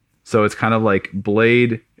 So it's kind of like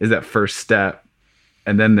Blade is that first step,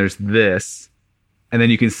 and then there's this, and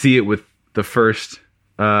then you can see it with the first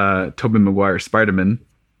Tobey Maguire Spider-Man,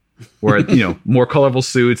 where more colorful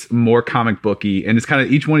suits, more comic booky, and it's kind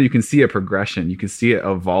of each one you can see a progression, you can see it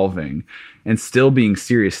evolving, and still being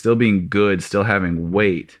serious, still being good, still having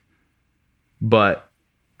weight, but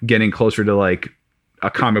getting closer to like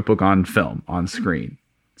a comic book on film, on screen.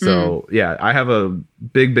 So yeah, I have a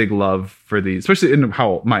big love for these, especially in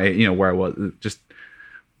how my, where I was, just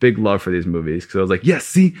big love for these movies. Cause I was like, yes,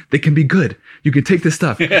 see, they can be good. You can take this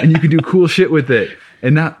stuff and you can do cool shit with it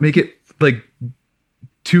and not make it like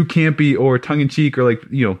too campy or tongue in cheek, or like,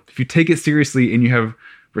 if you take it seriously and you have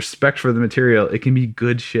respect for the material, it can be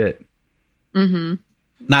good shit. Mm-hmm.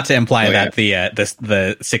 Not to imply that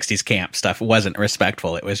the 60s camp stuff wasn't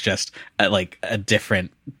respectful. It was just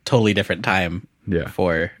totally different time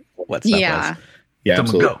for what stuff was. Yeah,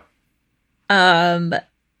 Someone absolutely. go.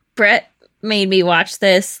 Brett made me watch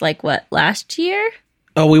this last year?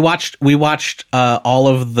 Oh, we watched all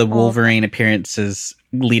of the Wolverine appearances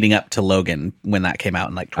leading up to Logan when that came out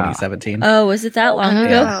in 2017. Oh, was it that long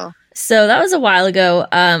ago? Oh. So that was a while ago.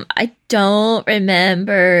 I don't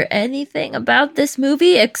remember anything about this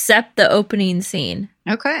movie except the opening scene.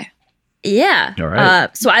 Okay. Yeah. All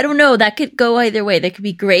right. So I don't know. That could go either way. That could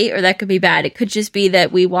be great or that could be bad. It could just be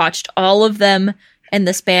that we watched all of them in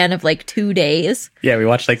the span of 2 days. Yeah, we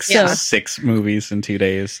watched 6 movies in 2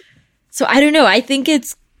 days. So I don't know. I think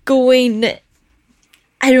it's going...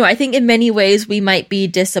 I don't know. I think in many ways we might be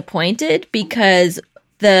disappointed because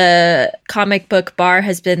the comic book bar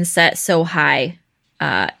has been set so high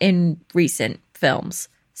in recent films.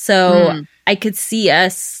 So I could see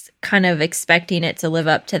us kind of expecting it to live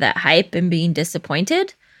up to that hype and being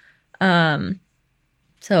disappointed. So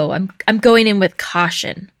I'm going in with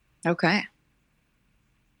caution. Okay.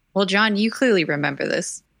 Well, John, you clearly remember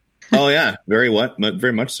this. Oh yeah, very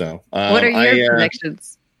much so. What are your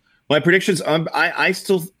predictions? My predictions. I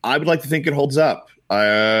would like to think it holds up.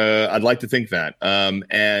 I'd like to think that.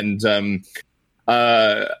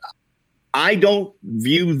 I don't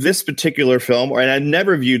view this particular film, and I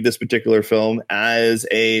never viewed this particular film as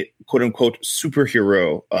a quote unquote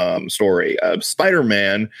superhero story.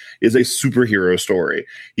 Spider-Man is a superhero story.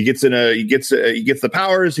 He gets the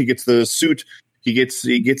powers, he gets the suit. He gets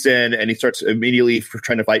in and he starts immediately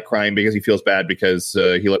trying to fight crime because he feels bad because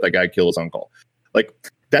he let that guy kill his uncle.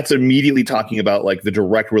 That's immediately talking about the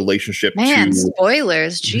direct relationship. Man,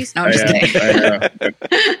 spoilers! Jeez, no, I'm just kidding.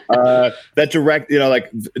 That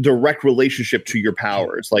direct relationship to your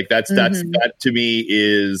powers. That to me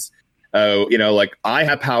is, I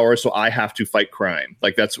have power, so I have to fight crime.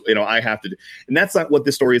 I have to, and that's not what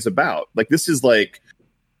this story is about. This is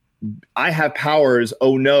I have powers.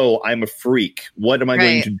 Oh no, I'm a freak. What am I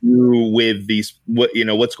going to do with these?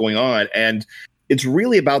 What's going on? And it's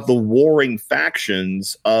really about the warring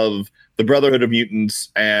factions of the Brotherhood of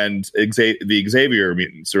Mutants and the Xavier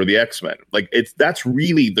Mutants or the X-Men. That's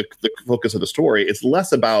really the focus of the story. It's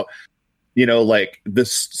less about the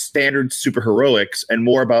standard superheroics and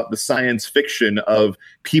more about the science fiction of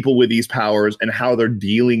people with these powers and how they're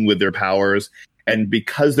dealing with their powers. And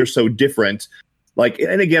because they're so different.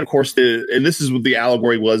 And again, of course, and this is what the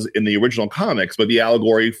allegory was in the original comics, but the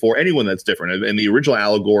allegory for anyone that's different. And the original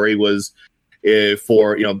allegory was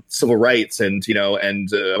for civil rights and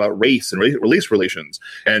about race and race relations.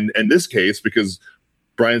 And in this case, because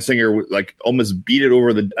Bryan Singer almost beat it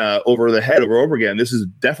over the head over again, this is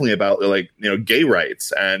definitely about gay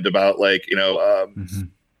rights and about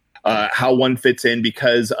how one fits in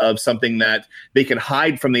because of something that they can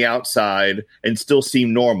hide from the outside and still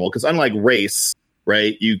seem normal. Because unlike race.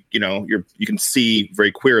 Right, you can see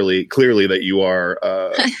very clearly that you are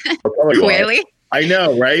clearly. I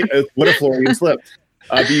know, right? What a Floridian slip.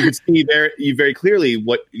 But you can see very clearly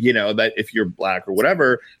what that if you're black or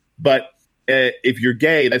whatever. But if you're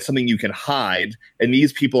gay, that's something you can hide. And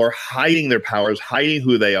these people are hiding their powers, hiding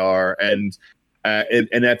who they are, and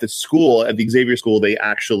at the school, at the Xavier School, they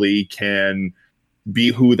actually can be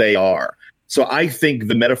who they are. So I think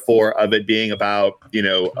the metaphor of it being about,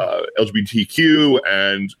 LGBTQ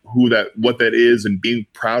and what that is and being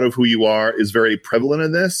proud of who you are is very prevalent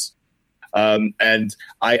in this. And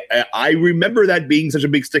I remember that being such a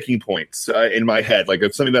big sticking point in my head.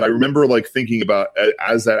 It's something that I remember thinking about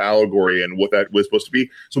as that allegory and what that was supposed to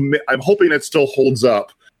be. So I'm hoping that still holds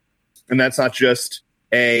up. And that's not just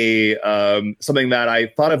a something that I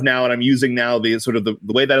thought of now and I'm using now the sort of the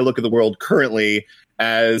way that I look at the world currently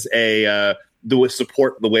as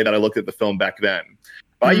support the way that I looked at the film back then.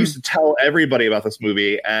 But I used to tell everybody about this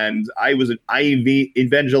movie, and I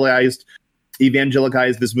evangelized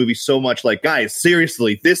this movie so much. Guys,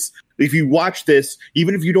 seriously, if you watch this,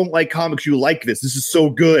 even if you don't like comics, you like this. This is so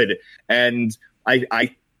good, and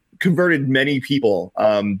I converted many people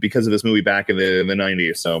because of this movie back in the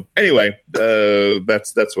 90s. So anyway,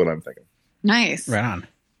 that's what I'm thinking. Nice, right on.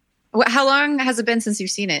 How long has it been since you've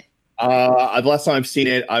seen it? The last time I've seen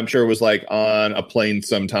it, I'm sure it was on a plane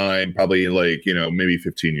sometime, probably maybe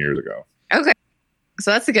 15 years ago. Okay. So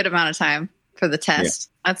that's a good amount of time for the test.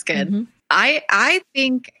 Yeah. That's good. Mm-hmm. I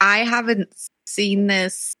think I haven't seen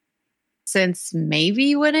this since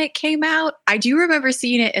maybe when it came out. I do remember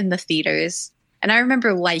seeing it in the theaters and I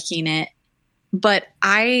remember liking it, but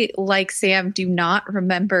I, like Sam, do not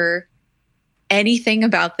remember anything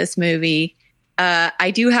about this movie.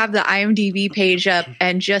 I do have the IMDb page up,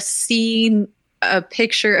 and just seeing a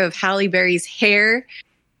picture of Halle Berry's hair,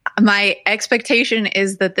 my expectation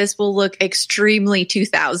is that this will look extremely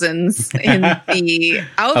 2000s in the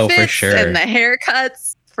outfits sure. and the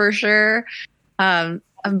haircuts, for sure.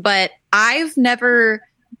 But I never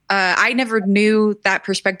knew that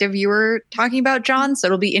perspective you were talking about, John. So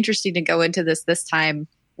it'll be interesting to go into this time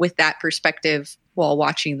with that perspective while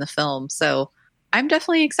watching the film. So I'm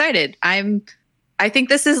definitely excited. I think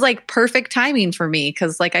this is like perfect timing for me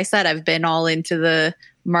because, like I said, I've been all into the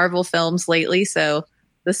Marvel films lately. So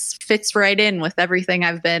this fits right in with everything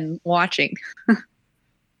I've been watching.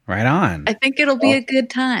 Right on. I think it'll be a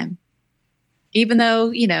good time. Even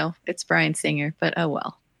though, it's Bryan Singer, but oh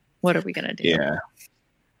well. What are we going to do? Yeah.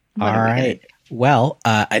 All right. Well,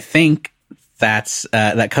 I think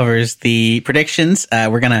that covers the predictions.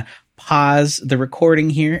 We're going to pause the recording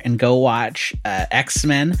here and go watch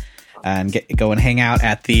X-Men and go and hang out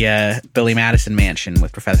at the Billy Madison mansion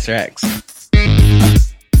with Professor X.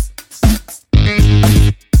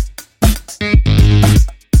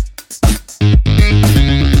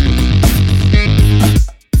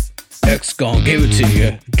 X gonna give it to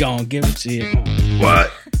you. Gonna give it to you.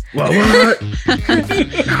 What?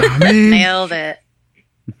 I mean, Nailed it.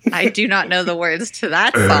 I do not know the words to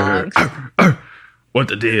that song. what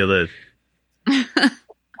the deal is?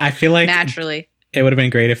 I feel like Naturally. it would have been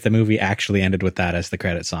great if the movie actually ended with that as the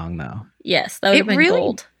credit song, though. Yes, that would have been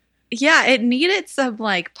gold. Yeah, it needed some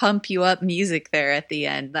like pump you up music there at the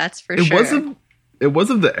end. That's for sure. It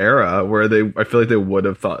wasn't the era where I feel like they would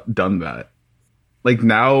have done that. Like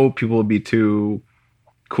now people would be too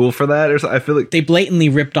cool for that, or I feel like they blatantly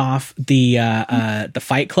ripped off the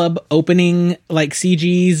Fight Club opening, like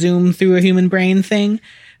CG zoom through a human brain thing.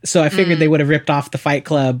 So I figured they would have ripped off the Fight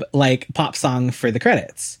Club like pop song for the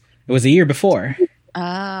credits. It was a year before.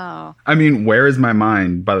 Oh. I mean, Where Is My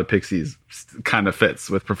Mind by the Pixies kind of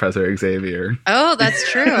fits with Professor Xavier. Oh, that's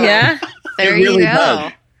true. Yeah. There It really you go.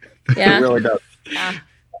 does. Yeah. It really does. Yeah.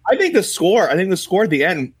 I think the score at the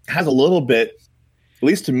end has a little bit, at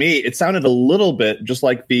least to me, it sounded a little bit just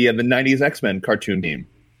like the 90s X-Men cartoon theme.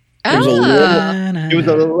 There was a little, it was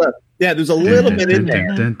a little, yeah, there's a little bit in there.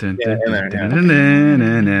 Yeah.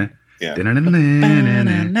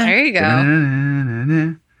 There you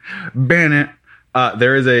go.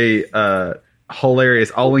 There is a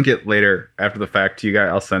hilarious, I'll link it later after the fact to you guys.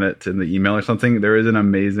 I'll send it in the email or something. There is an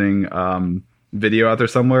amazing video out there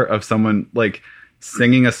somewhere of someone like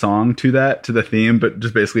singing a song to the theme, but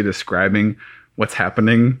just basically describing what's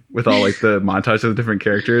happening with all like the montage of the different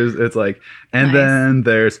characters. It's like, and Nice. then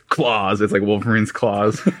there's claws. It's like Wolverine's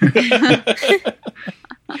claws.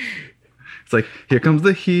 It's like, here comes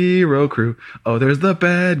the hero crew. Oh, there's the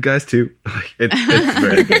bad guys too. Like, it's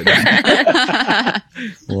very good.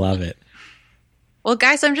 Love it. Well,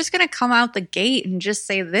 guys, I'm just going to come out the gate and just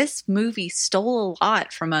say this movie stole a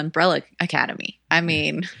lot from Umbrella Academy. I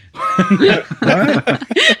mean,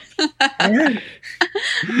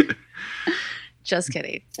 just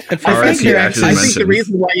kidding. R.I.P. I Ashley think the mentions.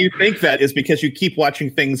 reason why you think that is because you keep watching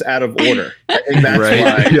things out of order. I think that's Right?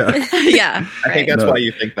 why. Yeah. Yeah. I think that's why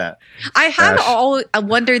you think that. I have Ash.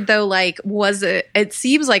 wondered though, like, was it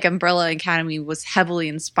seems like Umbrella Academy was heavily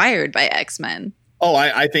inspired by X-Men. Oh,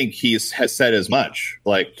 I think has said as much.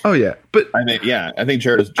 Like, Oh yeah, but I think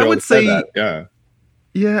Jared I would said say- that. Yeah.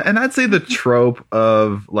 yeah, and I'd say the trope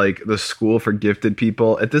of like the school for gifted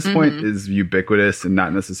people at this point Mm-hmm. is ubiquitous and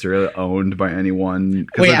not necessarily owned by anyone.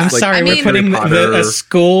 'Cause Wait, it's I'm like sorry. I We're mean- putting Harry a Potter.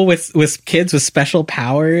 school with kids with special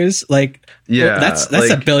powers. Like, Yeah, that's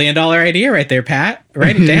like- $1 billion idea right there, Pat.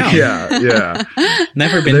 Write it down. yeah.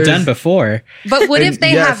 Never been There's- done before. But what And if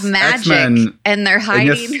they yes, have magic X-Men- and they're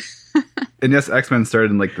hiding? And yes, X-Men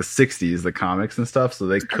started in like the 60s, the comics and stuff, so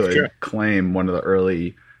they could Sure. claim one of the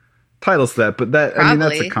early titles to that. But that, I mean,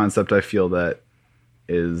 that's Probably. a concept I feel that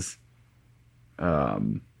is. Now,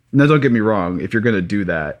 don't get me wrong. If you're going to do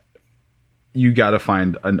that, you got to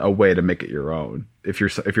find a way to make it your own. If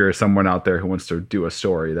you're someone out there who wants to do a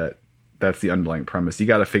story that's the underlying premise, you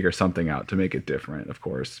got to figure something out to make it different, of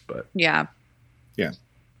course. But Yeah. Yeah.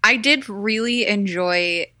 I did really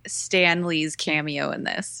enjoy Stan Lee's cameo in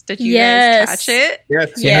this. Did you Yes. guys catch it?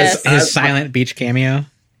 Yes. Yes. His silent beach cameo.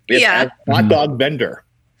 Yeah. Hot dog vendor.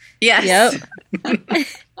 Yes. Yep.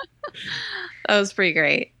 That was pretty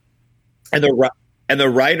great. And the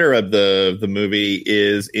writer of the movie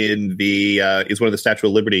is in the is one of the Statue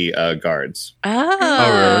of Liberty guards.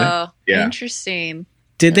 Oh, Yeah. interesting.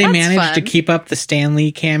 Did they That's manage to fun. keep up the Stan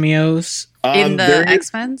Lee cameos? In there the is-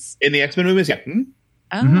 X-Men's? in the X-Men movies, yeah. Hmm?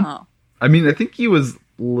 Oh. Mhm. I mean, I think he was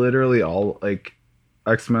literally all like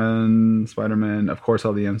X-Men, Spider-Man, of course,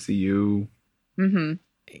 all the MCU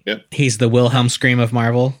Mm-hmm. He's the Wilhelm Scream of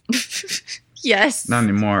Marvel. Yes. Not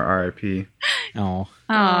anymore. R.I.P. Oh,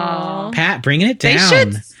 Aw. Pat, bringing it They down.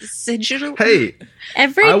 should. Hey,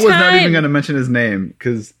 Every I was time. not even going to mention his name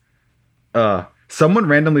because someone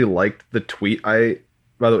randomly liked the tweet. By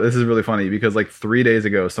the way, this is really funny because like 3 days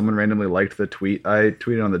ago, someone randomly liked the tweet I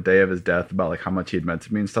tweeted on the day of his death about like how much he had meant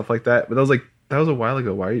to me and stuff like that. But that was a while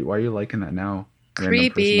ago. Why are you liking that now? Random person on the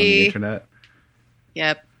Creepy. internet.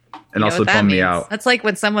 Yep. And You know also what that bummed me means. out. That's like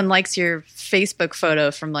when someone likes your Facebook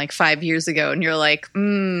photo from like 5 years ago, and you're like, cool.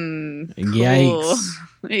 Yikes.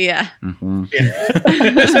 Yeah. Mhm.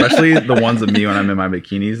 Especially the ones of me when I'm in my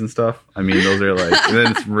bikinis and stuff. I mean, those are like, and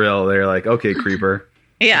then it's real. They're like, okay, creeper.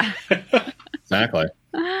 Yeah. Exactly.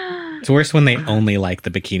 It's worse when they only like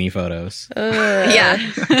the bikini photos. Yeah.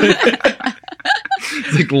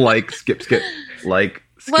 It's like skip, like.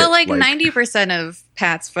 Skip, Well, like 90% of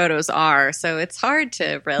Pat's photos are, so it's hard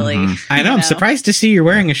to really. Mhm. I know. I'm surprised to see you're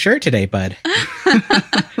wearing a shirt today, bud.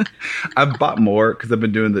 I've bought more because we've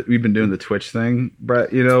been doing the Twitch thing,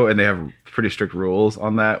 Brett, and they have pretty strict rules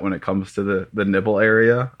on that when it comes to the nipple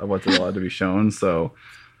area of what's allowed to be shown. So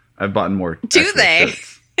I've bought more. Do extra they?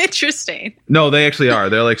 shirts. Interesting. No, they actually are.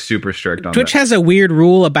 They're like super strict on Twitch that. has a weird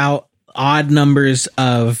rule about odd numbers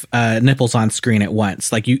of nipples on screen at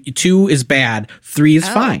once. Like 2 is bad, 3 is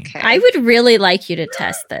fine. Okay. I would really like you to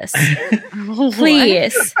test this.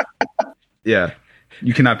 Please. Yeah.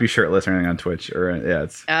 You cannot be shirtless or anything on Twitch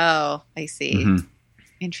it's Oh, I see. Mhm. I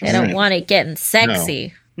Interesting. don't want it getting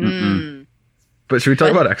sexy. Mm. But should we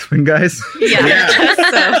talk about X-Men, guys? Yeah,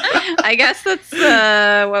 Yeah. I guess that's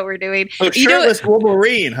what we're doing. Oh, You know- shirtless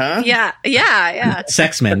Wolverine, huh?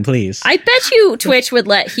 Sex men, please. I bet you Twitch would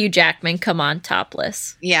let Hugh Jackman come on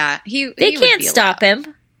topless. Yeah, They he would can't be stop allowed.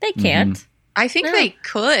 him. They can't. I think No. they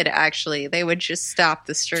could actually. They would just stop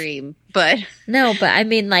the stream, but No, but I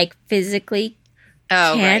mean, like physically,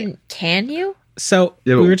 right. can you? So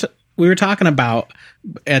Yeah, but- we were talking about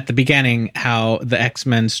at the beginning how the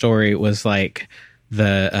X-Men story was like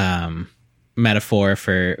the metaphor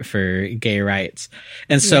for gay rights.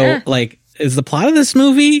 And so Yeah. like is the plot of this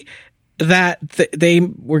movie that they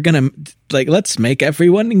were going to like let's make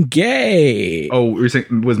everyone gay. Oh, we were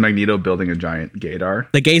saying, was Magneto building a giant gaydar?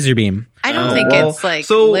 The gazer beam. I don't Oh, think well, it's like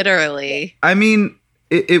so- literally. I mean,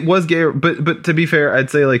 it was gay, but to be fair, I'd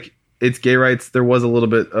say like it's gay rights. There was a little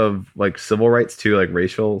bit of like civil rights too, like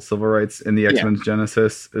racial civil rights in the X-Men's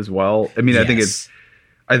Genesis as well. I mean, Yes.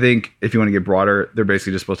 I think if you want to get broader, they're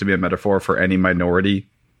basically just supposed to be a metaphor for any minority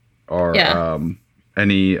or Yeah.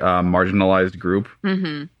 any marginalized group.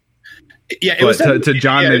 Mm-hmm. Yeah, it But was to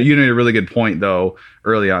John, yeah. you made a really good point though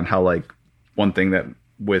early on how like one thing that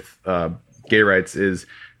with gay rights is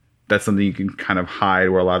that's something you can kind of hide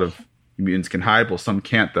where a lot of mutants can hide. Well, some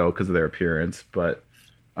can't though because of their appearance, but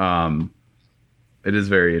it is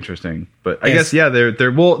very interesting. But I Yes. guess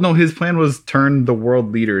they're well no, his plan was turn the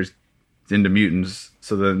world leaders into mutants,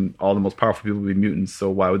 so then all the most powerful people would be mutants, so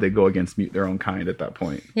why would they go against their own kind at that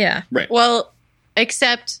point? Yeah. Well,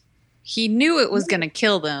 except he knew it was going to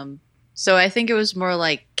kill them. So I think it was more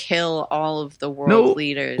like kill all of the world No.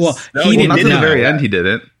 leaders. Well, No, he well, didn't Not to the know. very end he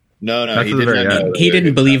didn't. No, Not he to the did very not end. know. He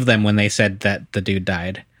didn't believe them when they said that the dude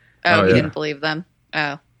died. oh, oh, he yeah. didn't believe them.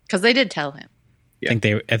 Oh, because they did tell him. Yeah.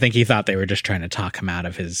 I think he thought they were just trying to talk him out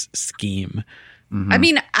of his scheme. Mhm. I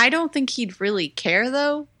mean, I don't think he'd really care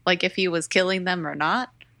though, like if he was killing them or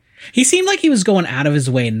not. He seemed like he was going out of his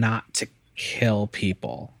way not to kill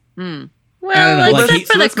people. Well, I don't know, like, except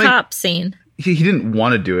for the let's make- cop scene. he didn't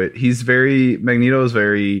want to do it. Magneto is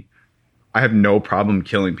very, I have no problem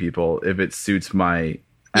killing people if it suits my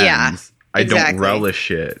ends. Yeah, I don't exactly.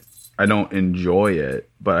 relish it. I don't enjoy it,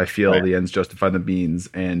 but I feel Right. the ends justify the means,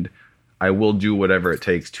 and I will do whatever it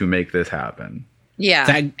takes to make this happen. Yeah,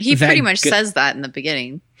 he that pretty much good- says that in the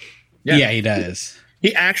beginning. Yeah. Yeah, he does.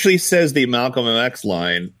 He actually says the Malcolm X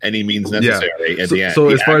line, and he means necessary at So- the end. so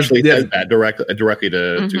he as far as- actually yeah. says that directly to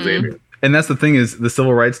Mhm. Xavier. And that's the thing is the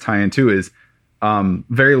civil rights tie-in too is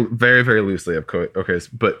very, very, very loosely. Okay,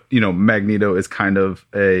 but Magneto is kind of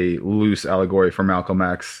a loose allegory for Malcolm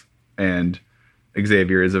X, and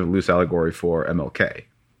Xavier is a loose allegory for MLK.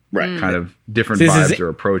 Right. Kind of different This is vibes or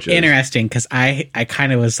approaches. Interesting, because I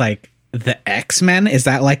kind of was like, the X-Men? Is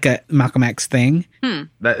that like a Malcolm X thing?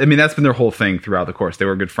 That's been their whole thing throughout the course. They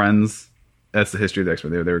were good friends. That's the history of the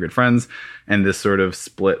X-Men. They were good friends, and this sort of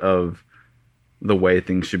split of the way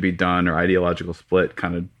things should be done or ideological split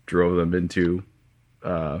kind of drove them into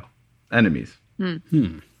enemies.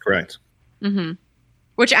 Correct.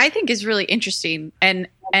 Which I think is really interesting. And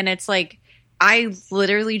it's like, I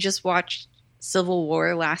literally just watched Civil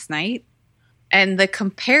War last night, and the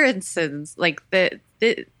comparisons, like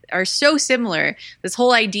are so similar. This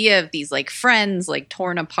whole idea of these like friends like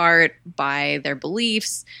torn apart by their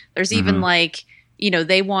beliefs. There's even like,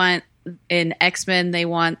 they want in X-Men, they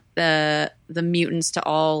want the mutants to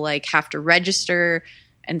all like have to register.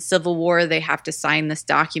 And Civil War, they have to sign this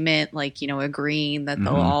document, like, agreeing that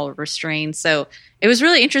they'll all restrain. So it was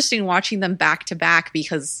really interesting watching them back to back,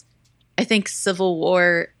 because I think Civil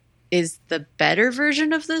War is the better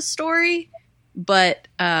version of this story. But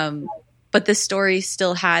the story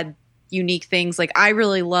still had unique things. Like, I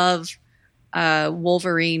really love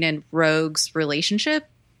Wolverine and Rogue's relationship.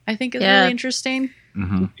 I think is really interesting.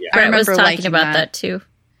 Mm-hmm. Yeah. Brett was talking liking about that too.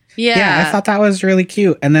 Yeah, I thought that was really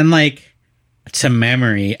cute. And then, like, to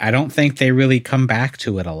memory, I don't think they really come back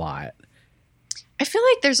to it a lot. I feel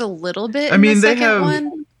like there's a little bit. I mean, in the they second have.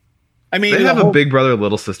 one. I mean, They have a big brother,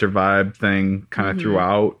 little sister vibe thing kind of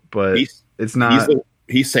throughout, but it's not.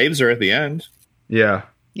 He saves her at the end. Yeah.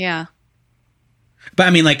 Yeah. But I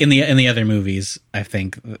mean, like in the other movies, I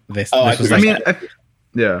think this I was see. like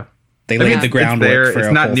Yeah. they laid the It's groundwork there. for It's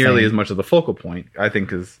a not whole nearly thing. as much of the focal point, I think,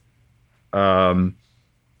 because X2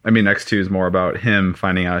 is more about him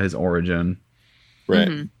finding out his origin. Right.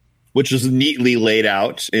 Mhm. Which is neatly laid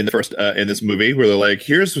out in the first in this movie, where they're like,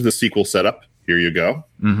 "Here's the sequel setup. Here you go."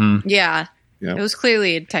 Mm-hmm. Yeah. Yeah. It was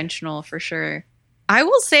clearly intentional for sure. I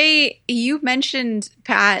will say, you mentioned,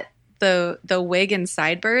 Pat, the wig and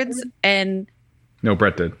sideburns, and No,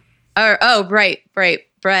 Brett did. right,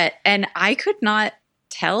 Brett, and I could not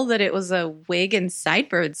tell that it was a wig and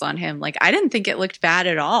sideburns on him. Like, I didn't think it looked bad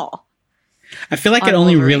at all. I feel like on it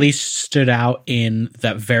only Wolverine. really stood out in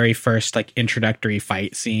that very first like introductory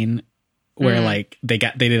fight scene where like they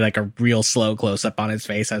did like a real slow close up on his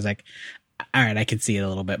face. I was like, all right, I could see it a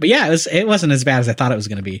little bit. But yeah, it wasn't as bad as I thought it was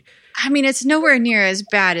going to be. I mean, it's nowhere near as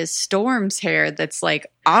bad as Storm's hair. That's like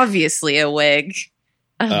obviously a wig,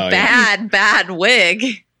 bad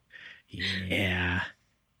wig. Yeah.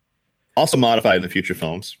 Also modified in the future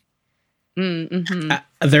films. Mm-hmm.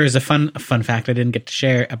 There is a fun fact I didn't get to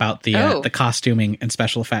share about Oh. the costuming and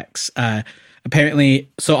special effects. Apparently,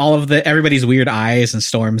 so all of everybody's weird eyes and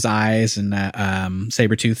Storm's eyes and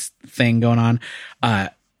Sabretooth thing going on.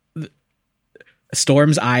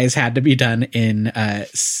 Storm's eyes had to be done in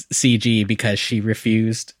CG because she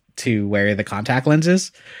refused to wear the contact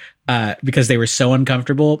lenses because they were so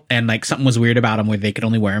uncomfortable, and like something was weird about them where they could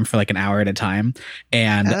only wear them for like an hour at a time.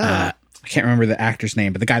 And I can't remember the actor's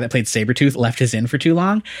name, but the guy that played Sabretooth left his in for too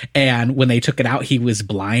long. And when they took it out, he was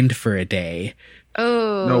blind for a day.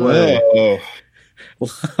 Oh, No way. Oh,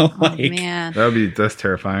 Oh, Like, man. That's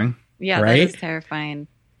terrifying. Yeah, Right? that is terrifying.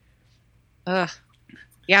 Ugh.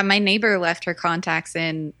 Yeah, my neighbor left her contacts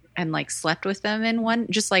in and like slept with them in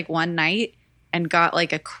one night and got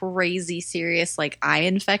like a crazy serious like eye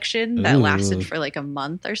infection that Ooh. lasted for like a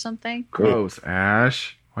month or something. Gross,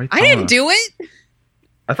 Ash. Why I didn't do it.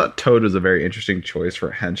 I thought Toad was a very interesting choice for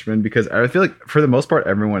a henchman because I feel like for the most part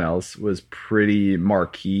everyone else was pretty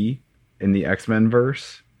marquee in the X-Men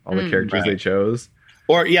verse. All the characters they chose.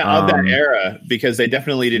 or of that Um, era, because they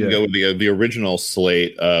definitely didn't yeah. go with the original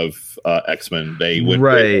slate of X-Men. They went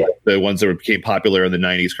Right. with the ones that became popular in the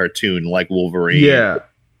 '90s cartoon, like Wolverine, Yeah,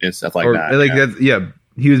 and stuff like or that. like yeah. that's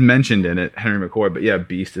he was mentioned in it, Henry McCoy, but yeah,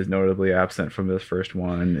 Beast is notably absent from this first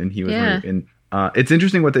one, and he was in. It's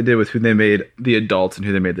interesting what they did with who they made the adults and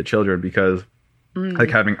who they made the children, because like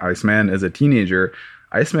having Iceman as a teenager,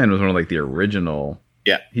 Iceman was one of like the original.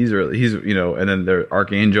 Yeah. he's and then the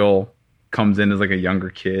Archangel comes in as like a younger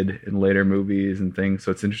kid in later movies and things.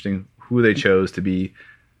 So it's interesting who they chose to be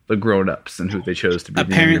the grown-ups and who they chose to be the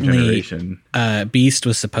younger Apparently, generation. Beast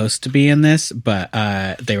was supposed to be in this, but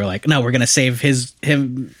they were like, no, we're going to save his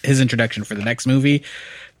introduction for the next movie.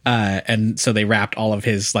 And so they wrapped all of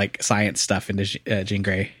his like science stuff into Jean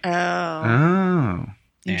Grey. Oh, Oh.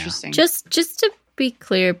 interesting. Just to be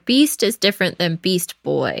clear, Beast is different than Beast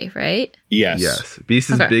Boy, right? Yes. Beast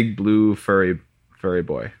is Okay. big blue furry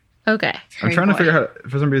boy. Okay. I'm trying to figure out how,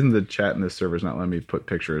 for some reason the chat in this server is not letting me put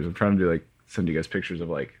pictures. I'm trying to do like send you guys pictures of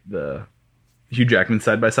like the Hugh Jackman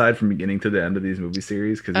side by side from beginning to the end of these movie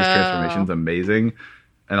series, because his transformation's amazing,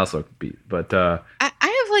 and also but I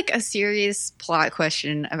have like a serious plot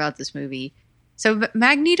question about this movie. So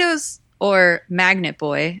Magneto's, or Magnet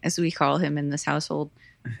Boy, as we call him in this household,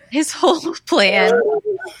 his whole plan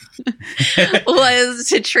was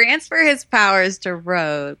to transfer his powers to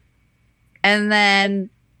Rogue. And then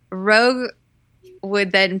Rogue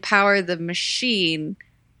would then power the machine.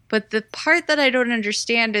 But the part that I don't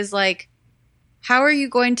understand is like, how are you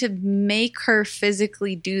going to make her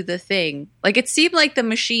physically do the thing? Like, it seemed like the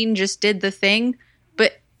machine just did the thing.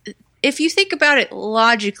 But if you think about it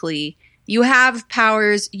logically, you have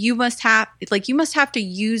powers, you must have to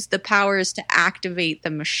use the powers to activate the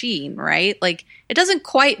machine, right? Like, it doesn't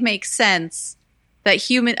quite make sense that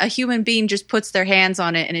a human being just puts their hands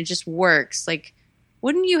on it and it just works. Like,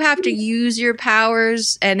 wouldn't you have to use your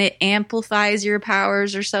powers and it amplifies your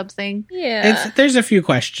powers or something? Yeah. There's a few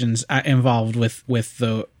questions involved with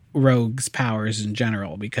the rogue's powers in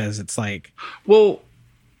general, because it's like, Well,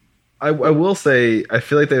 I will say I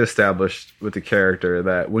feel like they've established with the character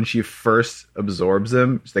that when she first absorbs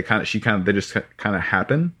them, they just kind of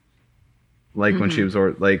happen. Like when she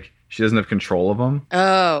absorbs, like she doesn't have control of them.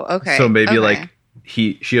 Oh, okay. So maybe Okay. like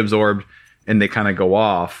she absorbed, and they kind of go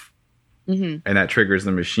off, Mhm. and that triggers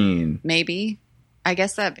the machine. Maybe. I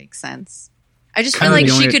guess that makes sense. I just Kind feel of like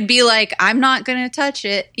the she only- could be like, I'm not going to touch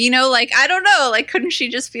it. You know, like, I don't know. Like, couldn't she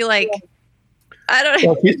just be like, I don't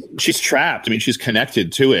know. Well, she's trapped. I mean, she's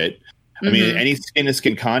connected to it. I mean, Mhm. any skin to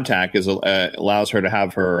skin contact allows her to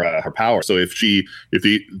have her power. So if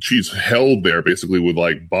she's held there basically with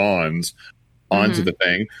like bonds onto the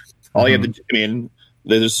thing, all you have to do, I mean,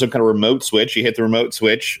 there's some kind of remote switch. You hit the remote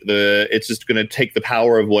switch, it's just going to take the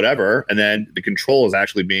power of whatever, and then the control is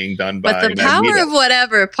actually being done by. But the power Magneto. of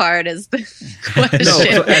whatever part is the question. No,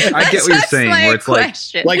 so I get what you're That's saying, my where it's like-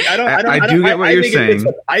 question. Like I do get what you're think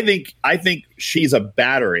saying. I think she's a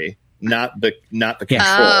battery, not the control.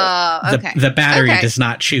 Oh, okay. the battery Okay. does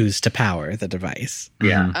not choose to power the device.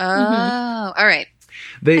 Yeah. Oh, all right.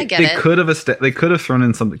 They I get it. could have thrown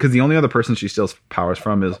in something, because the only other person she steals powers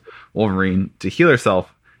from is Wolverine to heal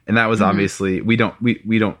herself, and that was Mm-hmm. obviously we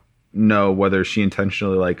don't know whether she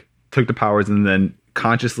intentionally like took the powers and then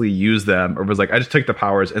consciously used them, or was like, I just took the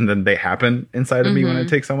powers and then they happen inside of me when I Mm-hmm.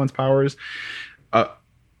 take someone's powers.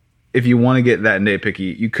 If you want to get that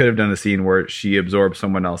nitpicky, you could have done a scene where she absorbed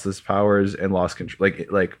someone else's powers and lost control,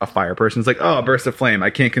 like a fire person's like, oh, a burst of flame, I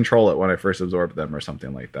can't control it when I first absorbed them, or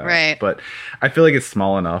something like that. Right. But I feel like it's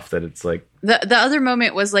small enough that it's like, The other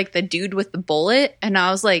moment was like the dude with the bullet, and I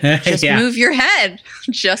was like, just Yeah. move your head.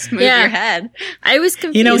 Just move Yeah. your head. I was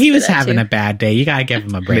confused. You know, he by was that having too. a bad day. You gotta give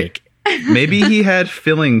him a break. maybe he had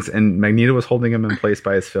fillings and Magneto was holding him in place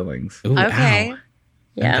by his fillings. Ooh, Okay. ow.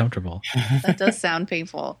 Yeah. Uncomfortable. That does sound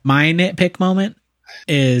painful. My nitpick moment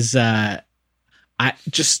is can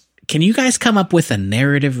you guys come up with a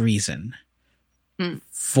narrative reason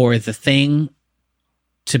for the Thing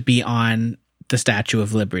to be on the Statue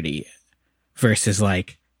of Liberty versus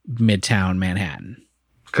like Midtown Manhattan?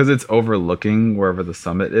 Because it's overlooking wherever the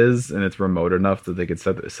summit is, and it's remote enough that they could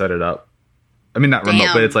set it up. I mean, not remote,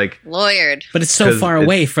 Damn. but it's like, Lawyered. But it's so 'Cause far it's-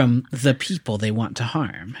 away from the people they want to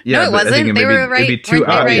harm. yeah, it but I think wasn't. it They may were be, it'd be right- too weren't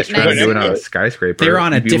they obvious right for them next doing to a it? skyscraper. They were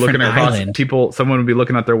on a You'd be different looking across- island. Someone would be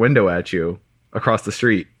looking out their window at you across the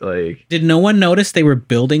street. Like, Did no one notice they were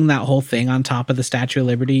building that whole thing on top of the Statue of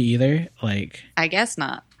Liberty either? Like, I guess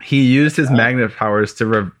not. he used his magnet powers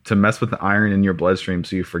to mess with the iron in your bloodstream,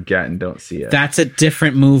 so you forget and don't see it. that's a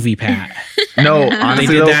different movie, Pat. No, honestly,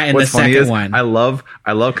 did though, that in what's the funny second is one. I love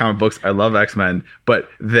comic books. I love X-Men, but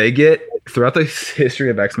they get throughout the history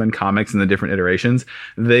of X-Men comics and the different iterations,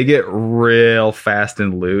 they get real fast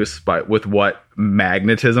and loose with what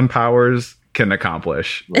magnetism powers can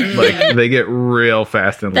accomplish. Like they get real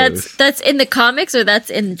fast and loose. That's in the comics, or that's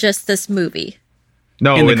in just this movie?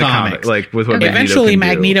 No, in in the the comic, comics. like with what Okay. Eventually, can do.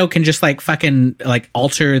 Magneto can just like fucking like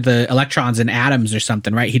alter the electrons and atoms or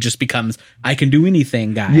something, right? He just becomes I can do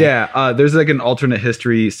anything guy. Yeah, there's like an alternate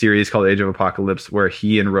history series called Age of Apocalypse where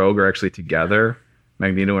he and Rogue are actually together.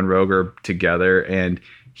 Magneto and Rogue are together, and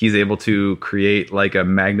he's able to create like a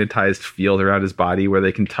magnetized field around his body where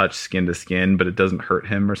they can touch skin to skin, but it doesn't hurt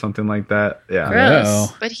him or something like that. Yeah. Gross.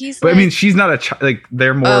 Oh. But he's But like, I mean, she's not a child. Like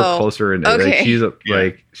they're more Oh, closer, and okay. like she's Yeah.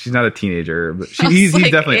 like she's not a teenager, but I was he's like,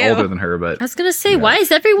 definitely ew. older than her. But I was gonna say, why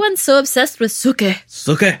is everyone so obsessed with Suke?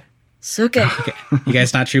 Okay. Suke. You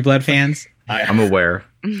guys not True Blood fans? I'm aware.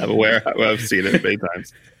 I'm aware. I've seen it many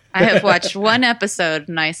times. I have watched one episode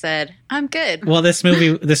and I said, I'm good. Well, this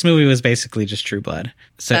movie was basically just True Blood.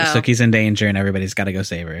 So Oh. Suki's in danger and everybody's got to go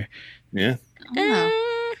save her. Yeah. Oh.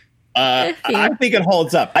 I think it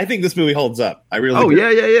holds up. I think this movie holds up. I really Oh do.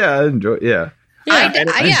 yeah. I enjoy. Yeah, Yeah.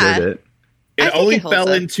 I yeah. enjoyed it. I It think only it holds fell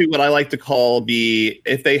up. into what I like to call the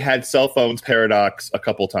if they had cell phones paradox a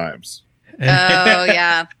couple times. Oh,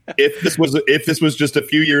 yeah. If this was just a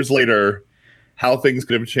few years later, how things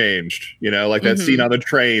could have changed. You know, like that Mhm. scene on the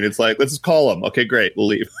train. It's like, let's just call them. Okay, great. We'll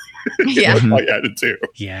leave. Yeah. That's all you had to do.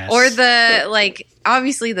 Yes. Or the, like,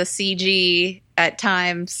 obviously the CG at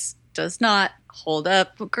times does not hold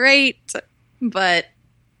up great, but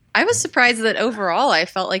I was surprised that overall I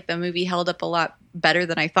felt like the movie held up a lot better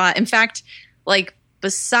than I thought. In fact, like,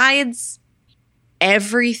 besides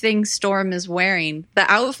everything Storm is wearing. The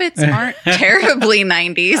outfits aren't terribly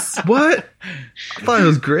 90s. What? I thought it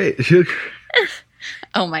was great.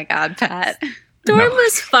 Oh my God, Pat. Storm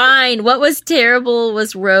was fine. What was terrible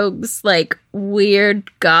was Rogue's like weird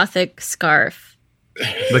gothic scarf.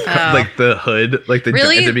 Like the hood, like the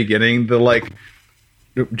Really? at the beginning, the like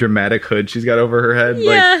dramatic hood she's got over her head.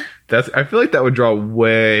 Yeah. Like that's. I feel like that would draw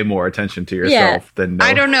way more attention to yourself than. No.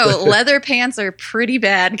 I don't know. Leather pants are pretty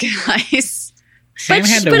bad, guys. Sam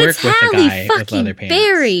had to but work it's with the Halle guy with fucking leather pants.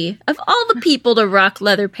 Berry. Of all the people to rock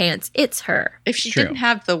leather pants, it's her. If she True. didn't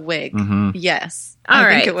have the wig, Mhm. yes, All I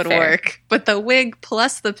right, think it would fair. work. But the wig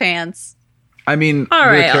plus the pants. I mean, All the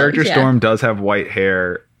right, character yeah. Storm does have white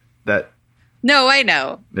hair. That No, I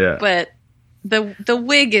know, yeah. but the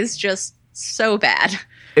wig is just so bad.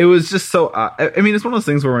 It was just so. I mean, it's one of those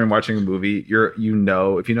things where when you're watching a movie, if you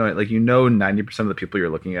know it, like 90% of the people you're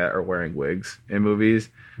looking at are wearing wigs in movies,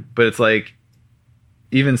 but it's like,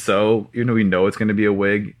 even so, even though we know it's going to be a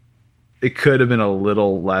wig, it could have been a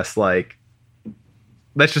little less like.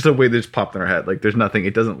 That's just a wig that just popped in our head. Like, there's nothing.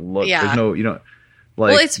 It doesn't look. Yeah. There's no.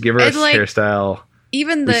 Like, Well, give her a it's like- hairstyle.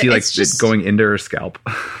 Even We the see like it's it just going into her scalp.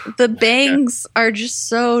 the bangs are just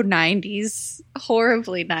so 90s,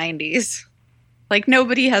 horribly 90s. Like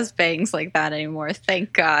nobody has bangs like that anymore.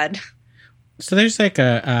 Thank God. So there's like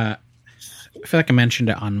I feel like I mentioned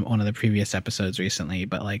it on one of the previous episodes recently,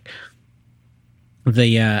 but like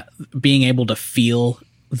the being able to feel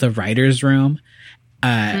the writer's room.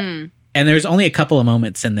 And there's only a couple of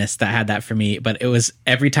moments in this that had that for me, but it was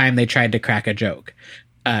every time they tried to crack a joke,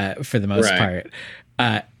 for the most Right.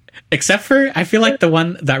 part. Except for, I feel like the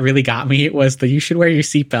one that really got me was the "you should wear your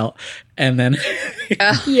seatbelt," and then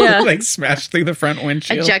Yeah. like smashed through the front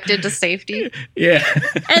windshield. Ejected to safety. Yeah,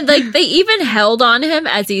 And like they even held on him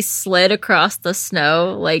as he slid across the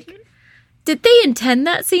snow. Like, did they intend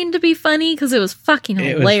that scene to be funny? Because it was fucking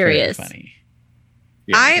it was very hilarious. funny.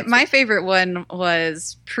 Yeah. My favorite one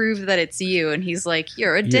was "Prove that it's you," and he's like,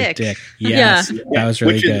 "You're a You're dick." Yes, that was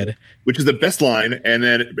really Which is- good. Which is the best line, and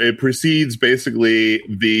then it precedes basically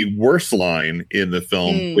the worst line in the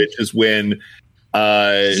film, which is when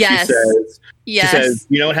Yes. she Yes. says,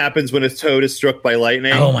 "You know what happens when a toad is struck by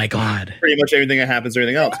lightning? Oh my god. Pretty much everything that happens,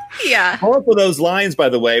 everything else." Yeah. Both of those lines, by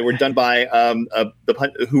the way, were done by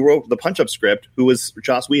who wrote the Punch Up script, who was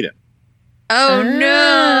Joss Whedon. Oh no.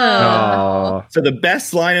 Oh, So the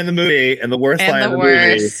best line in the movie and the worst line And in the the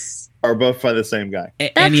movie worst. are both by the same guy.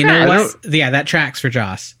 And you know tracks. what? Yeah, that tracks for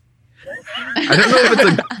Joss. I don't know if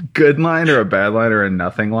it's a good line or a bad line or a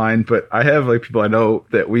nothing line, but I have like people I know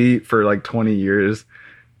that we for like 20 years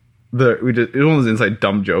it was one of those inside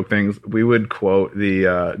dumb joke things. We would quote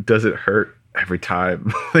the "Does it hurt?" every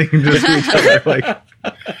time. Like, just to each other, like,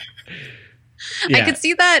 Yeah. I could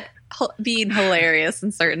see that being hilarious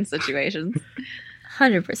in certain situations.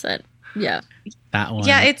 100%. Yeah. that one.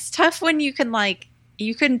 Yeah, it's tough when you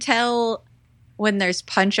can tell when there's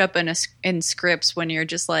punch up in scripts when you're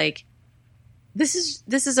just like, this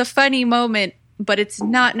is a funny moment, but it's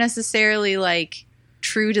not necessarily like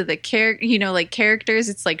true to the characters.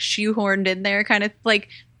 It's like shoehorned in there, kind of like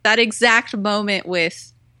that exact moment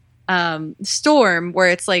with Storm, where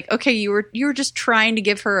it's like, okay, you were just trying to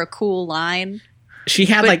give her a cool line. She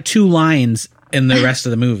had but- like 2 lines in the rest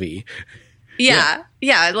of the movie. Yeah,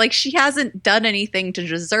 like she hasn't done anything to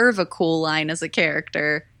deserve a cool line as a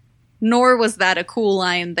character, nor was that a cool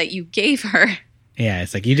line that you gave her. Yeah,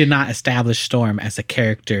 it's like you did not establish Storm as a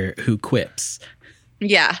character who quips.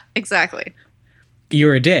 Yeah, exactly.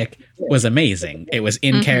 You're a Dick was amazing. It was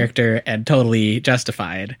in Mhm. character and totally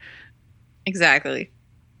justified. Exactly.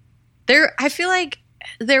 I feel like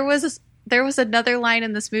there was another line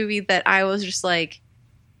in this movie that I was just like,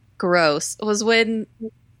 gross. It was when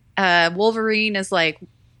Wolverine is like,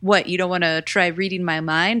 "What, you don't want to try reading my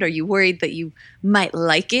mind? Are you worried that you might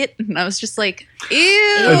like it?" And I was just like,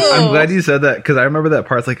 ew. I'm glad you said that because I remember that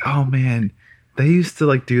part. It's like, oh man, they used to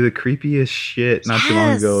like do the creepiest shit not too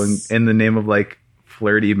long ago in the name of like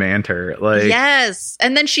flirty banter. Like, Yes.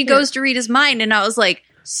 And then she goes to read his mind, and I was like,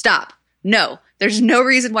 stop. No, there's no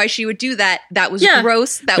reason why she would do that. That was Yeah.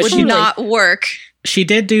 gross. That But would she- not work. She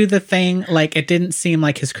did do the thing, like it didn't seem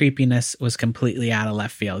like his creepiness was completely out of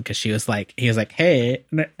left field because he was like, hey,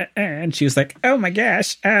 and she was like, oh my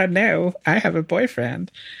gosh, no, I have a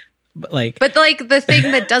boyfriend. But like, But like the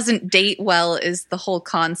thing that doesn't date well is the whole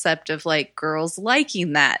concept of like girls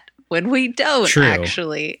liking that when we don't True.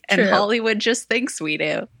 actually. And True. Hollywood just thinks we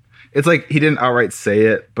do. it's like he didn't outright say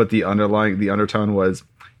it, but the undertone was,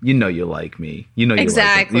 you know, you like me. You know, you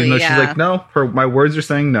Exactly, like me. Even though yeah. she's like, no, my words are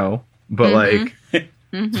saying no, but Mhm. like,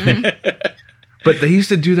 Mhm. But they used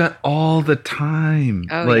to do that all the time.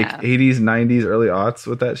 Oh, like yeah. 80s, 90s, early aughts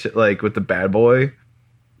with that shit, like with the bad boy.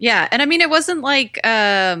 Yeah, and I mean, it wasn't like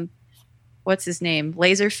what's his name,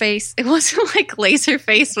 Laserface. It wasn't like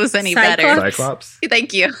Laserface was any better. Cyclops.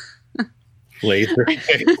 Thank you. Laser.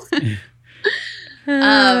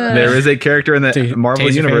 There is a character in the Marvel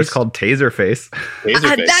Taserface? universe called Taserface.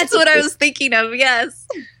 Taserface. That's what I was thinking of. Yes,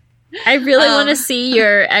 I really want to see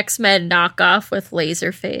your X-Men knockoff with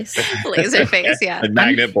Laserface. Laserface. Yeah, And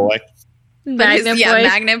Magnet Boy. But his- Magnet yeah, Boy.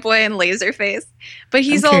 Magnet Boy and Laserface. But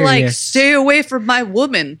he's I'm all like, curious. "Stay away from my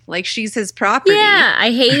woman," like she's his property. Yeah,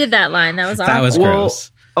 I hated that line. That was awful. That was Well,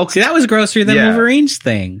 gross. okay. See, that was grosser than Yeah. Wolverine's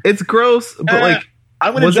thing. It's gross, but like,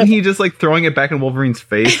 I'm gonna wasn't just- he just like throwing it back in Wolverine's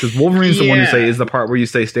face? Because Wolverine's the one who Yeah. say is the part where you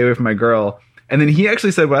say "stay away from my girl," and then he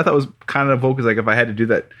actually said what I thought was kind of vocal. Like, if I had to do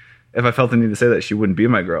that, if I felt the need to say that, she wouldn't be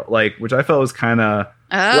my girl. Like, which I felt was kind of.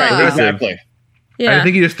 Oh. Right, exactly. Yeah. I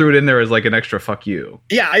think he just threw it in there as like an extra "fuck you."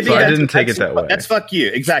 Yeah, I think So I that's- didn't take it that's- that way. That's fuck you.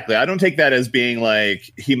 Exactly. I don't take that as being like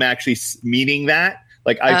him actually meaning that.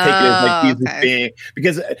 Like I take it as like he's just okay. being,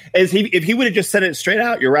 because if he would have just said it straight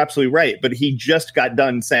out, you're absolutely right. But he just got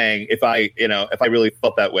done saying if I really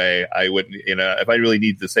felt that way, I wouldn't, if I really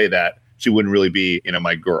needed to say that, she wouldn't really be,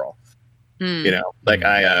 my girl. Hmm. Like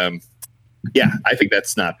I think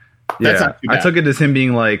that's not. Yeah, not too I bad. took it as him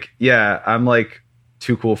being like, "Yeah, I'm like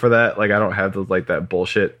too cool for that. Like, I don't have those like that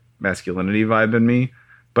bullshit masculinity vibe in me,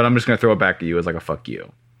 but I'm just gonna throw it back at you as like a fuck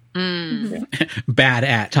you." Mm. Bad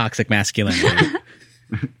at toxic masculinity.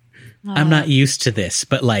 I'm not used to this,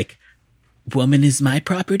 but like, woman is my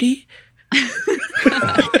property.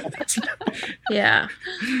 Yeah.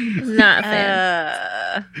 Not a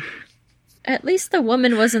fan. At least the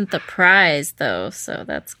woman wasn't the prize, though, so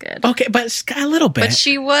that's good. Okay, but it's got a little bit. But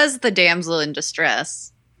she was the damsel in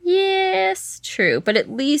distress. Yes, true. But at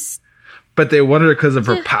least, But they wanted her because of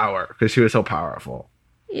her power, because she was so powerful.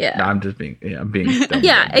 yeah. No, I'm just being, I'm being. dumb.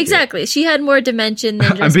 Yeah, exactly. She had more dimension than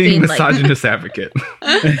just I'm being like. misogynist advocate.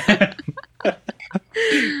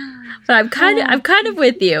 But I'm kind of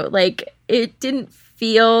with you. Like, it didn't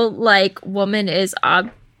feel like woman is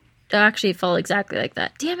actually it felt exactly like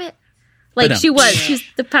that. Damn it! Like she's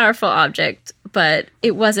the powerful object, but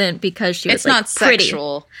it wasn't because she was It's like, not pretty.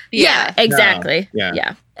 sexual. Yeah, exactly. No.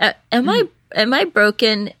 Yeah. Am I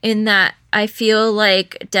broken in that I feel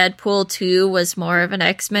like Deadpool 2 was more of an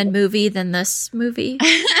X-Men movie than this movie?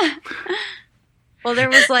 Well, there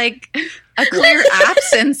was like a clear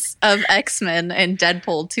absence of X-Men in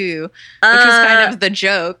Deadpool 2, which was kind of the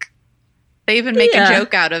joke. They even make Yeah. a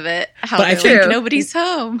joke out of it. How But I they're think- like, nobody's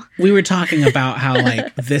home. we were talking about how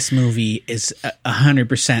like this movie is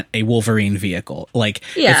 100% a Wolverine vehicle. Like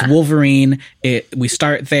Yeah. it's Wolverine. We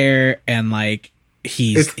start there, and like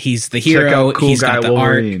he's the Check hero. out cool He's guy got the arc.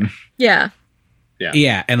 Wolverine. Yeah.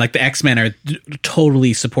 Yeah, and like the X-Men are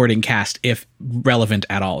totally supporting cast if relevant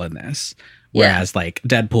at all in this. Whereas like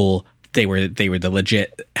Deadpool, they were the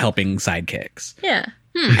legit helping sidekicks. Yeah.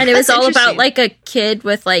 And it was That's all about interesting. like a kid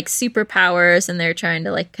with like superpowers, and they're trying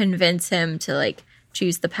to like convince him to like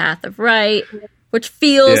choose the path of right, which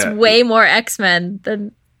feels Yeah. way more X-Men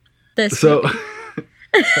than this. So movie.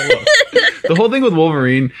 the whole thing with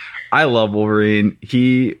Wolverine, I love Wolverine.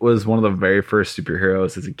 He was one of the very first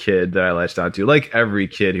superheroes as a kid that I latched onto. Like every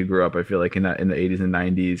kid who grew up, I feel like in the 80s and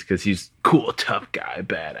 90s, because he's cool, tough guy,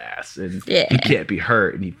 badass, and Yeah. he can't be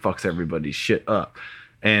hurt, and he fucks everybody's shit up.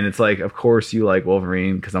 And it's like, of course you like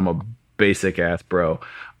Wolverine because I'm a basic ass bro.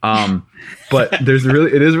 But it is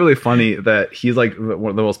really funny that he's like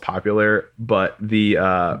one of the most popular, but the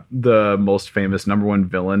most famous number one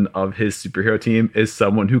villain of his superhero team is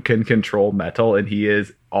someone who can control metal, and he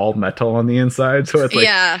is all metal on the inside. So it's like,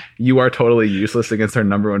 Yeah. you are totally useless against our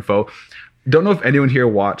number one foe. Don't know if anyone here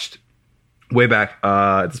watched way back,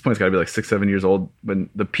 at this point it's gotta be like 6-7 years old, when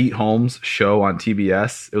the Pete Holmes show on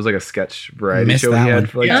TBS, it was like a sketch variety Missed show that he one. had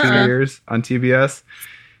for like Yeah. 2 years on TBS.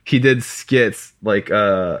 He did skits like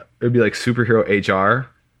it would be like superhero HR.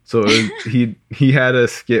 So it was, he had a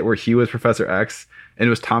skit where he was Professor X, and it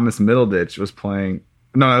was Thomas Middleditch was playing.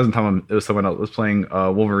 No, that wasn't Tom. It was someone else. Was playing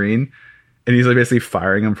Wolverine, and he's like basically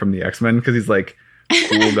firing him from the X-Men because he's like,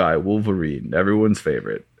 cool guy Wolverine, everyone's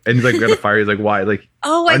favorite, and he's like gonna fire. He's like, why? Like,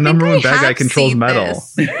 Oh, our I number think one bad I guy have controls seen metal.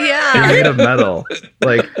 this. It's Yeah. made of metal.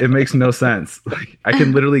 Like, it makes no sense. Like, I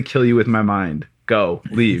can literally kill you with my mind. Go,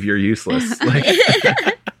 leave. You're useless. Like,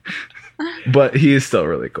 but he is still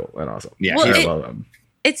really cool and awesome. Yeah, Well, I it- love him.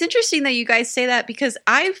 It's interesting that you guys say that, because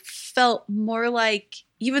I felt more like,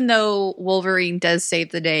 even though Wolverine does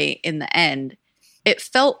save the day in the end, it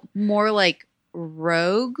felt more like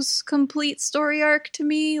Rogue's complete story arc to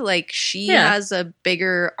me. Like she Yeah. has a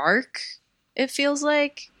bigger arc, it feels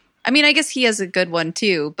like. I mean, I guess he has a good one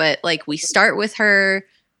too, but like we start with her,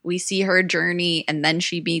 we see her journey, and then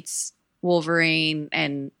she meets Wolverine,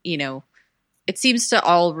 and you know, it seems to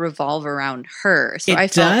all revolve around her. So I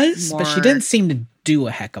felt but she didn't seem to do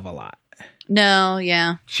a heck of a lot. No,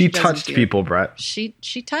 yeah. She doesn't touched do it. people, Brett. She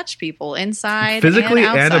touched people inside, Physically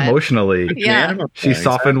and, and outside. emotionally. Yeah. She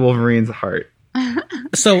softened Wolverine's heart.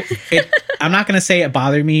 So I'm not going to say it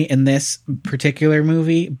bothered me in this particular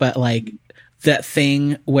movie, but like that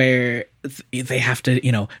thing where they have to,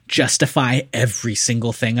 you know, justify every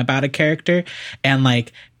single thing about a character. And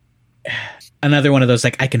like another one of those,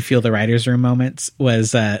 like, I can feel the writer's room moments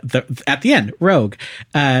was at the end, Rogue.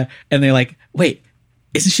 And they're like, wait,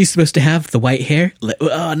 isn't she supposed to have the white hair?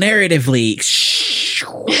 Narratively,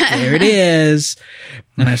 there it is.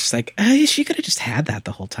 And I was just like, she could have just had that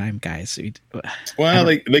the whole time, guys. Well,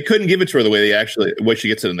 they couldn't give it to her the way she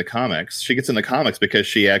gets it in the comics. She gets it in the comics because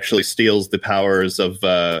she actually steals the powers of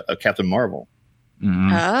Captain Marvel.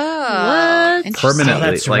 Mhm. Oh, What? interesting.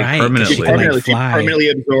 Permanently, that's like right. permanently. She She can, like, permanently,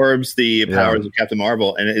 fly. absorbs the Yeah. powers of Captain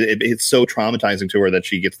Marvel, and it's so traumatizing to her that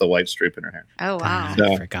she gets the white streak in her hair. Oh wow.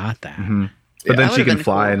 I forgot that. Mhm. Yeah, But then that she would've can been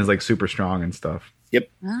fly cool. and is like super strong and stuff.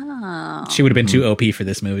 Oh. She would have been too OP for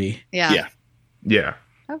this movie. Yeah. Yeah. Yeah.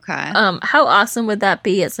 Okay. How awesome would that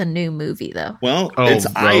be as a new movie, though? Well, Oh, it's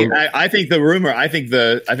Rogue. I think the rumor. I think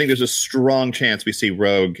there's a strong chance we see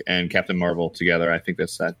Rogue and Captain Marvel together. I think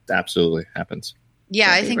that absolutely happens. Yeah,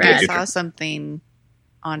 I That'd be think I rad. saw something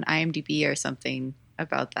on IMDb or something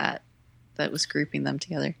about that was grouping them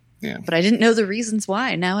together. Yeah. But I didn't know the reasons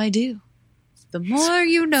why. Now I do. The more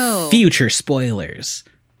you know. Future spoilers.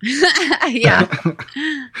 Yeah.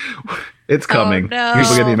 It's coming. no.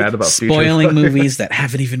 People get me mad about future Spoiling spoilers. movies that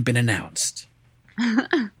haven't even been announced.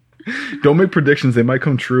 Don't make predictions; they might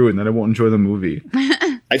come true, and then I won't enjoy the movie.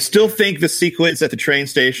 I still think the sequence at the train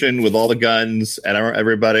station with all the guns and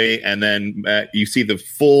everybody, and then you see the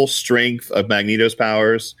full strength of Magneto's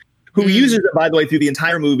powers, who uses it, by the way, through the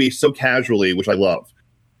entire movie so casually, which I love.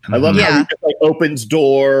 I love how Yeah. he just, like, opens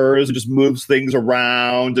doors and just moves things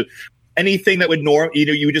around. Anything that would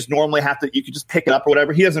you would just normally have to, you could just pick it up or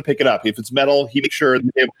whatever. He doesn't pick it up. If it's metal, he makes sure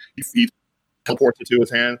he teleports it to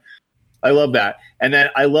his hand. I love that. And then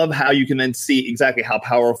I love how you can then see exactly how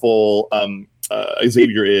powerful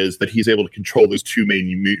Xavier is, that he's able to control those two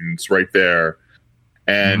main mutants right there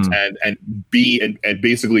and and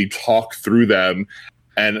basically talk through them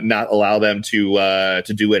and not allow them to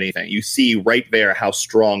do anything. You see right there how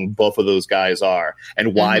strong both of those guys are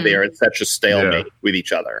and why they are at such a stalemate with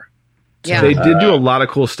each other. Yeah. They did do a lot of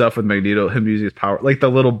cool stuff with Magneto, him using his power, like the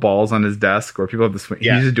little balls on his desk where people have to swing.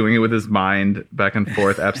 Yeah. He's just doing it with his mind back and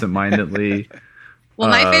forth absentmindedly. Well,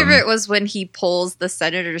 my favorite was when he pulls the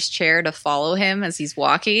senator's chair to follow him as he's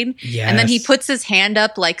walking. Yes. And then he puts his hand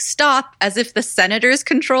up like stop, as if the senator's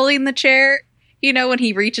controlling the chair. You know, when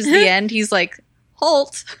he reaches the end, he's like,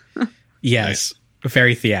 halt. Yes.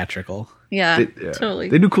 Very theatrical. Yeah. Totally.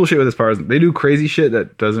 They do cool shit with his powers. They do crazy shit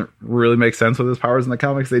that doesn't really make sense with his powers in the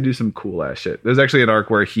comics. They do some cool ass shit. There's actually an arc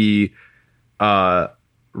where he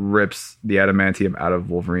rips the adamantium out of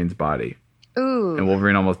Wolverine's body, and Ooh.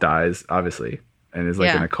 Wolverine almost dies, obviously, and is like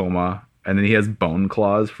Yeah. in a coma. And then he has bone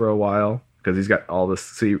claws for a while because he's got all this.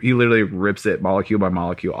 So he literally rips it molecule by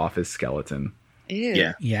molecule off his skeleton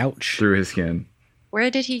Ew. Yeah. Ouch. through his skin. Where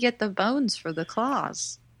did he get the bones for the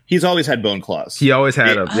claws? He's always had bone claws. He always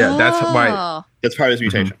had a That's why. Oh. That's part of his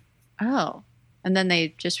mutation. Oh. And then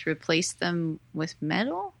they just replaced them with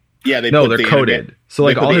metal? Yeah, they No, put they're the coated. So they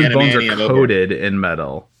like put all the his bones are adamantium over. coated in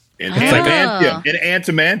metal. in It's like- adamantium. In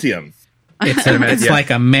antimantium. It's Yeah. like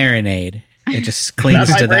a marinade. It just clings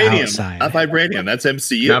Not to the vibranium. outside. Not vibranium. That's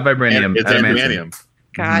MCU. Not vibranium, It's adamantium. adamantium.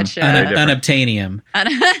 Gotcha. Unobtainium.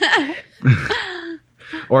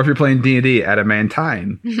 Or if you're playing D&D,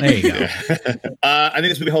 adamantine. There you go. I think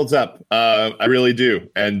this movie holds up. I really do,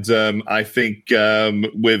 and I think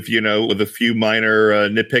with a few minor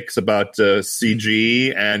nitpicks about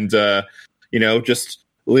CG and just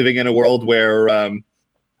living in a world where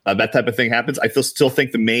that type of thing happens, I still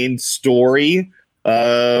think the main story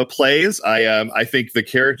plays. I think the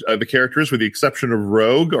characters, with the exception of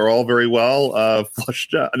Rogue, are all very well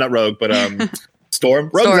flushed out. Not Rogue, but Storm.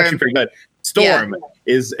 Rogue's Storm. actually pretty good. Storm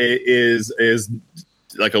is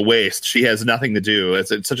like a waste. She has nothing to do. It's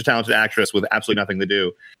such a talented actress with absolutely nothing to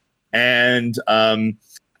do. And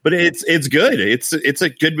but it's good. It's a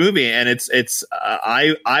good movie, and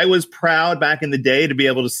I was proud back in the day to be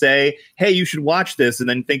able to say, hey, you should watch this, and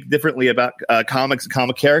then think differently about comics and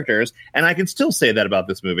comic characters. And I can still say that about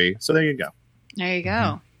this movie. So there you go. There you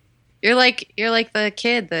go. You're like the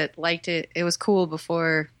kid that liked it. It was cool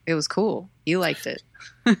before it was cool. You liked it.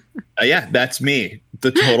 Yeah, that's me,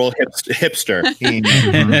 the total hipster.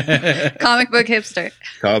 Comic book hipster.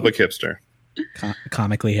 Comic book hipster.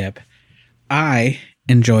 Comically hip. I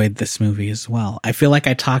enjoyed this movie as well. I feel like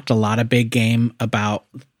I talked a lot of big game about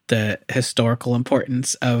the historical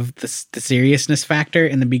importance of the seriousness factor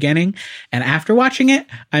in the beginning. And after watching it,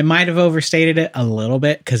 I might have overstated it a little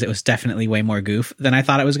bit because it was definitely way more goof than I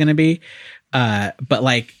thought it was going to be. But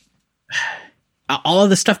like all of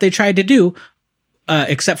the stuff they tried to do,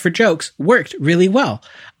 except for jokes, worked really well.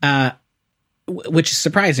 Which is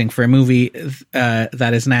surprising for a movie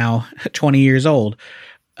that is now 20 years old.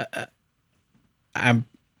 I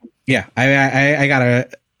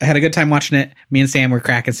had a good time watching it. Me and Sam were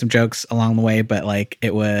cracking some jokes along the way, but like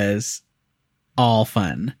it was all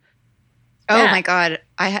fun. Oh Yeah. my God.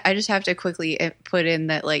 I just have to quickly put in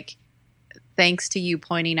that, like, thanks to you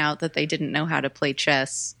pointing out that they didn't know how to play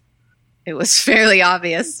chess. It was fairly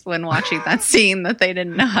obvious when watching that scene that they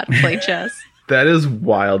didn't know how to play chess. That is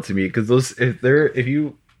wild to me because if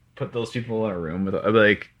you put those people in a room with, I'd be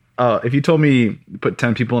like, if you told me put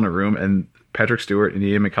 10 people in a room and Patrick Stewart and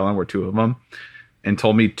Ian McKellen were two of them, and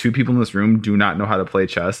told me 2 people in this room do not know how to play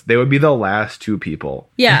chess, they would be the last 2 people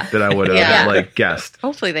Yeah. that I would have Yeah. like guessed.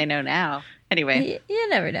 Hopefully they know now. Anyway. You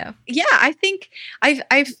never know. Yeah, I think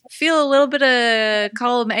I feel a little bit of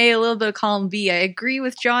column A, a little bit of column B. I agree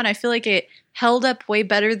with John. I feel like it held up way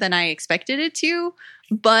better than I expected it to.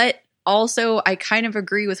 But also, I kind of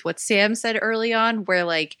agree with what Sam said early on, where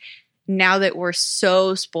like now that we're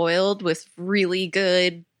so spoiled with really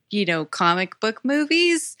good, comic book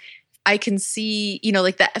movies, I can see,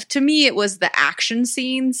 like that. To me, it was the action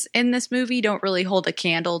scenes in this movie don't really hold a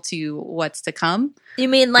candle to what's to come. You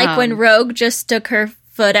mean like when Rogue just stuck her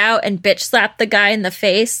foot out and bitch slapped the guy in the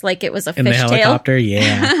face like it was a In the fishtail? helicopter,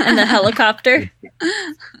 yeah. And the helicopter?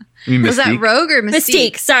 You mean Was that Mystique? Rogue or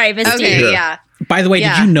Mystique? Mystique. Sorry, Mystique. Okay, yeah. By the way,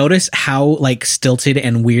 Yeah. did you notice how like stilted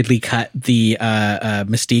and weirdly cut the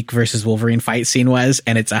Mystique versus Wolverine fight scene was?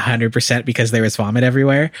 And it's 100% because there was vomit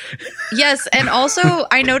everywhere. Yes, and also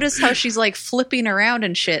I noticed how she's like flipping around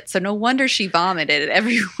and shit. So no wonder she vomited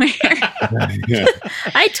everywhere. Yeah.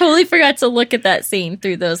 I totally forgot to look at that scene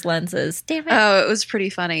through those lenses. Damn it. Oh, it was pretty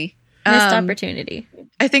funny. Missed opportunity.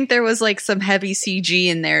 I think there was like some heavy CG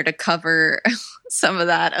in there to cover some of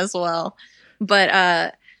that as well.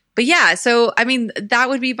 But yeah, so I mean, that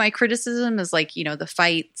would be my criticism is like, the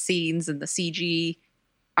fight scenes and the CG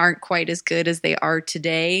aren't quite as good as they are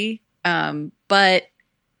today. But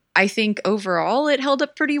I think overall it held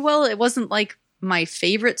up pretty well. It wasn't like my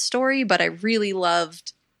favorite story, but I really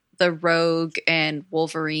loved the Rogue and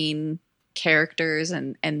Wolverine characters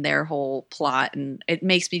and their whole plot. And it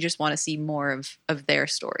makes me just want to see more of their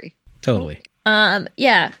story. Totally.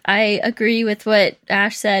 Yeah, I agree with what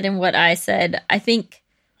Ash said and what I said. I think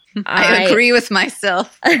I agree with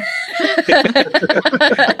myself.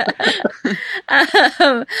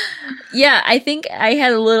 Yeah, I think I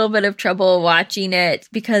had a little bit of trouble watching it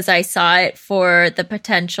because I saw it for the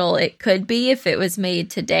potential it could be if it was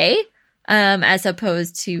made today, as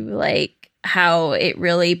opposed to like how it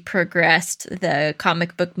really progressed the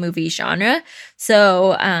comic book movie genre.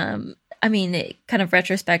 So, I mean, it kind of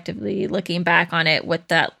retrospectively looking back on it with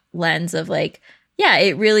that lens of like, yeah,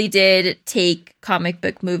 it really did take comic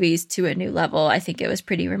book movies to a new level. I think it was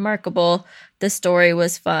pretty remarkable. The story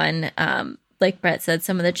was fun. Like Brett said,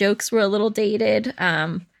 some of the jokes were a little dated.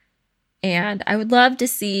 And I would love to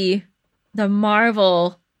see the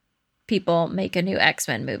Marvel people make a new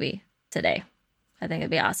X-Men movie today. I think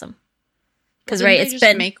it'd be awesome. Because Didn't right, they it's just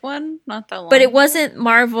been make one not that long, but it wasn't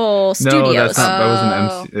Marvel Studios. No, that's not. That was an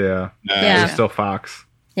Oh. MC. Yeah, Yeah. it was still Fox.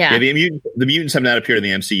 Yeah. Yeah, the mutants have not appeared in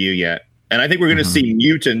the MCU yet. And I think we're going to see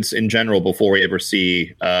mutants in general before we ever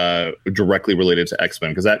see directly related to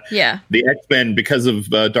X-Men. Because Yeah. the X-Men, because of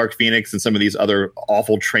Dark Phoenix and some of these other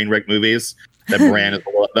awful train wreck movies, that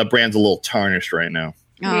brand's a little tarnished right now.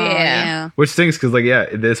 Oh, Yeah. yeah. Which stinks because, like, yeah,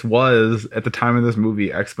 this was at the time of this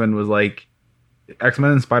movie, X-Men was like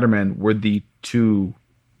X-Men and Spider-Man were the 2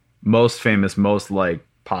 most famous, most like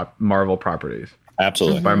pop Marvel properties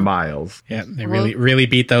Absolutely. by miles. Yeah, they really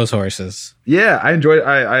beat those horses. Yeah, I enjoyed it.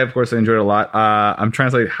 I of course I enjoyed it a lot. I'm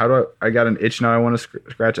trying to say I got an itch now. I want to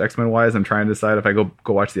scratch X-Men wise. I'm trying to decide if I go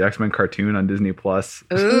watch the X-Men cartoon on Disney Plus,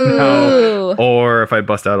 Ooh. or if I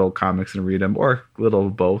bust out old comics and read them, or a little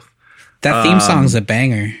of both. That theme song's a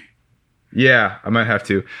banger. Yeah, I might have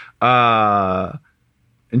to.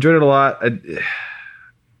 Enjoyed it a lot. I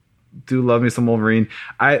do love me some Wolverine.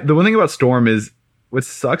 The one thing about Storm is what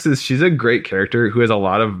sucks is she's a great character who has a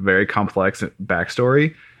lot of very complex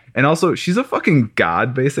backstory, And also, she's a fucking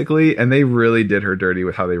god, basically, and they really did her dirty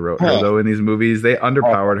with how they wrote her, though, in these movies. They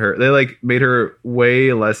underpowered her. They, like, made her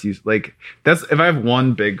way less use. Like, that's, if I have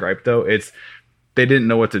one big gripe, though, it's they didn't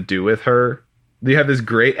know what to do with her. You have this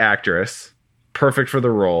great actress, perfect for the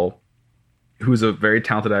role, who's a very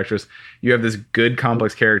talented actress. You have this good,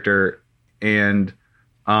 complex character, and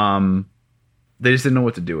they just didn't know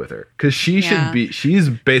what to do with her. Because she's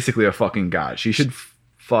basically a fucking god. She should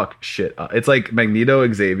fuck shit up. It's like Magneto,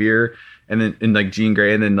 Xavier, and then in like Jean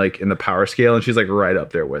Grey, and then like in the power scale, and she's like right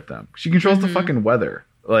up there with them. She controls the fucking weather.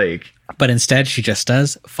 Like, but instead she just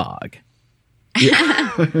does fog.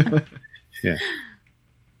 Yeah. Yeah.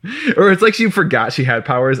 Or it's like she forgot she had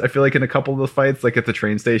powers. I feel like in a couple of the fights, like at the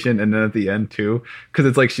train station, and then at the end too, because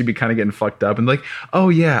it's like she'd be kind of getting fucked up, and like, oh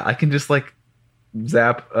yeah, I can just like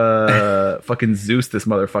zap fucking Zeus this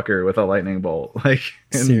motherfucker with a lightning bolt, like,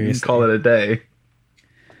 and call it a day.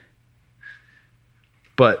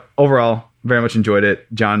 But overall, very much enjoyed it.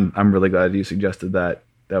 John, I'm really glad you suggested that.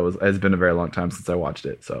 It's been a very long time since I watched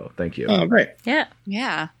it, so thank you. Oh, great. Yeah.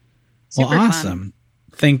 Yeah. Well, Super awesome. fun.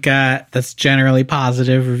 Think that's generally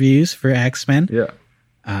positive reviews for X-Men. Yeah.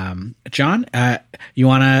 John, you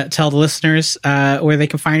want to tell the listeners where they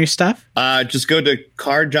can find your stuff? Just go to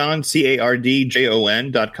cardjon,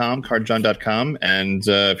 CARDJON.com, cardjon.com. And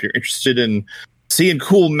if you're interested in seeing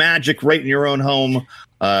cool magic right in your own home,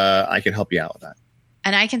 I can help you out with that.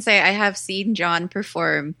 And I can say I have seen John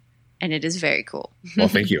perform, and it is very cool. Well,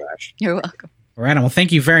 thank you, Ash. You're welcome. All right. Well,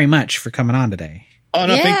 thank you very much for coming on today. Oh,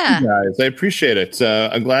 no, Yeah. thank you guys. I appreciate it.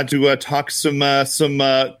 I'm glad to talk some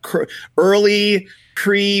early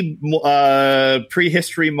prehistory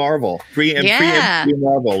Marvel, prehistory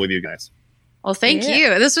Marvel with you guys. Well, thank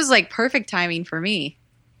you. This was like perfect timing for me.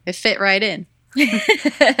 It fit right in.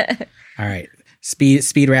 All right.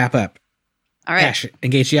 Speed wrap up. All right. Ash,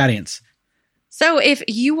 engage the audience. So if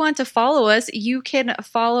you want to follow us, you can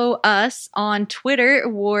follow us on Twitter.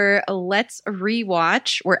 We're Let's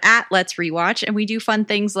Rewatch. We're at Let's Rewatch. And we do fun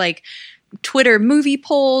things like Twitter movie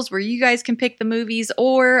polls where you guys can pick the movies,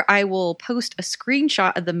 or I will post a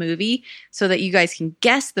screenshot of the movie so that you guys can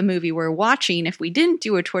guess the movie we're watching if we didn't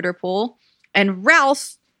do a Twitter poll. And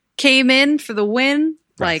Ralph came in for the win.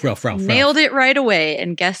 Ralph. Nailed it right away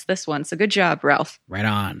and guessed this one. So good job, Ralph. Right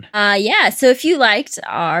on. Yeah. So if you liked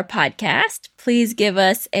our podcast, please give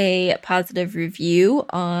us a positive review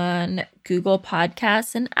on Google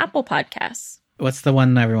Podcasts and Apple Podcasts. What's the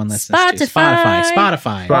one everyone listens to?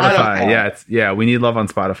 Spotify. Spotify. Yeah, we need love on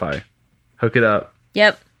Spotify. Hook it up.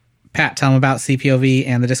 Yep. Pat, tell them about CPOV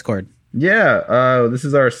and the Discord. Yeah, this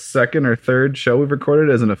is our second or third show we've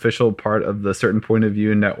recorded as an official part of the Certain Point of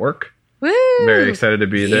View network. Woo! Very excited to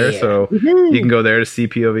be there. So you can go there to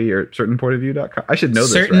CPOV or certainpointview.com. I should know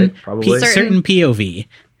this, right? Probably. Certain POV.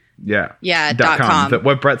 Yeah. Yeah, .com.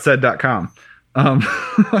 What Brett said.com.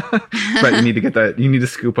 Brett, you need to get that. You need to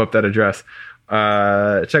scoop up that address.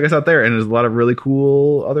 Check us out there. And there's a lot of really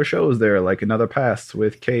cool other shows there, like Another Pass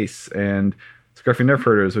with Case and Scruffy Nerf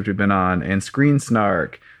Herders, which we've been on, and Screen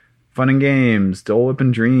Snark, Fun and Games, Dole Whip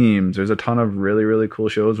and Dreams. There's a ton of really, really cool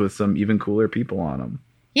shows with some even cooler people on them.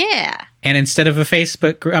 Yeah. And instead of a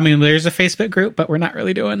Facebook group, I mean, there's a Facebook group, but we're not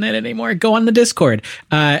really doing that anymore. Go on the Discord.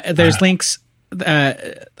 There's links on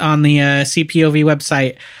the CPOV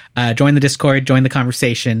website. Join the Discord, join the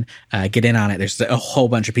conversation, get in on it. There's a whole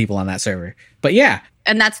bunch of people on that server. But yeah.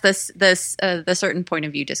 And that's the Certain Point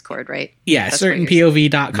of View Discord, right? Yeah, That's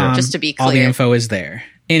certainpov.com. Just to be clear. All the info is there.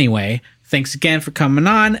 Anyway, thanks again for coming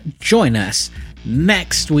on. Join us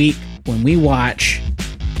next week when we watch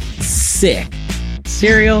Sick,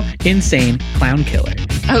 Serial Insane Clown Killer.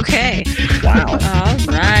 Okay. Wow. All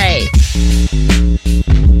right.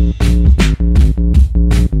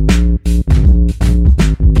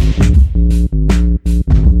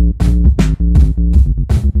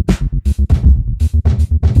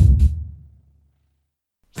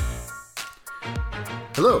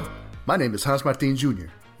 Hello, my name is Hans Martin Jr.,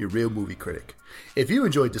 your real movie critic. If you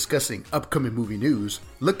enjoy discussing upcoming movie news,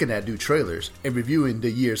 looking at new trailers, and reviewing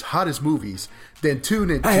the year's hottest movies, then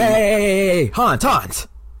tune in to... Hey, Hans.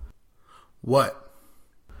 What?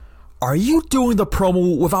 Are you doing the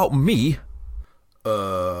promo without me?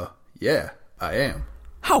 Yeah, I am.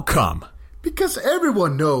 How come? Because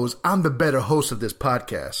everyone knows I'm the better host of this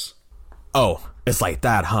podcast. Oh, it's like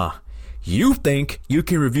that, huh? You think you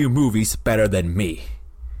can review movies better than me?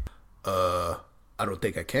 I don't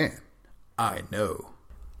think I can. I know.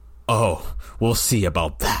 Oh, we'll see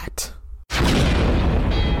about that.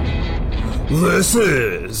 This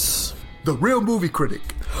is The Real Movie Critic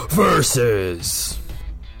versus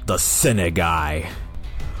the Cine Guy.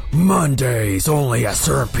 Mondays only at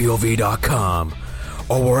CertainPOV.com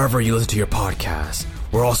or wherever you listen to your podcasts.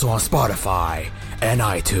 We're also on Spotify and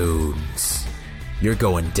iTunes. You're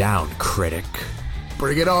going down, critic.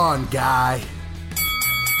 Bring it on, guy.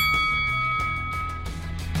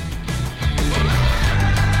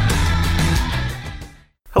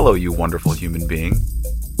 Hello, you wonderful human being.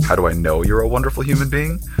 How do I know you're a wonderful human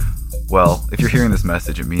being? Well, if you're hearing this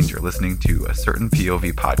message, it means you're listening to a certain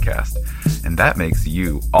POV podcast, and that makes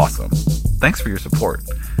you awesome. Thanks for your support.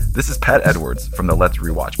 This is Pat Edwards from the Let's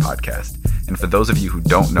Rewatch podcast, and for those of you who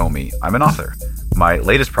don't know me, I'm an author. My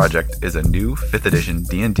latest project is a new 5th edition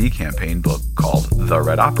D&D campaign book called The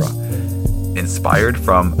Red Opera. Inspired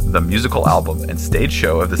from the musical album and stage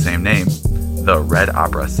show of the same name, The Red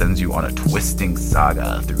Opera sends you on a twisting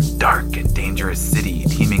saga through dark and dangerous city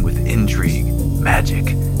teeming with intrigue, magic,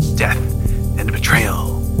 death, and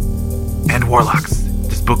betrayal. And warlocks.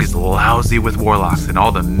 This book is lousy with warlocks and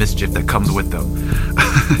all the mischief that comes with them.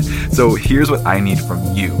 So here's what I need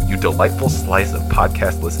from you, you delightful slice of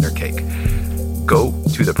podcast listener cake. Go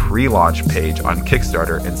to the pre-launch page on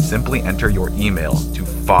Kickstarter and simply enter your email to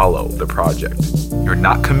follow the project. You're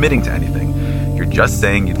not committing to anything. You're just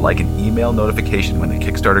saying you'd like an email notification when the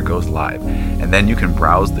Kickstarter goes live, and then you can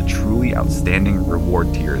browse the truly outstanding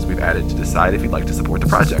reward tiers we've added to decide if you'd like to support the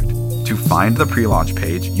project. To find the pre-launch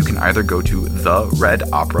page, you can either go to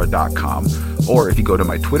theredopera.com, or if you go to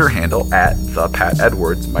my Twitter handle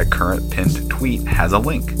 @thepatedwards, my current pinned tweet has a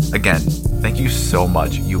link. Again, thank you so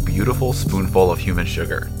much, you beautiful spoonful of human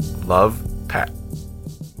sugar. Love, Pat.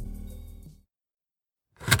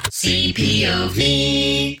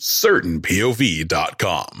 CPOV.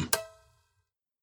 CertainPOV.com.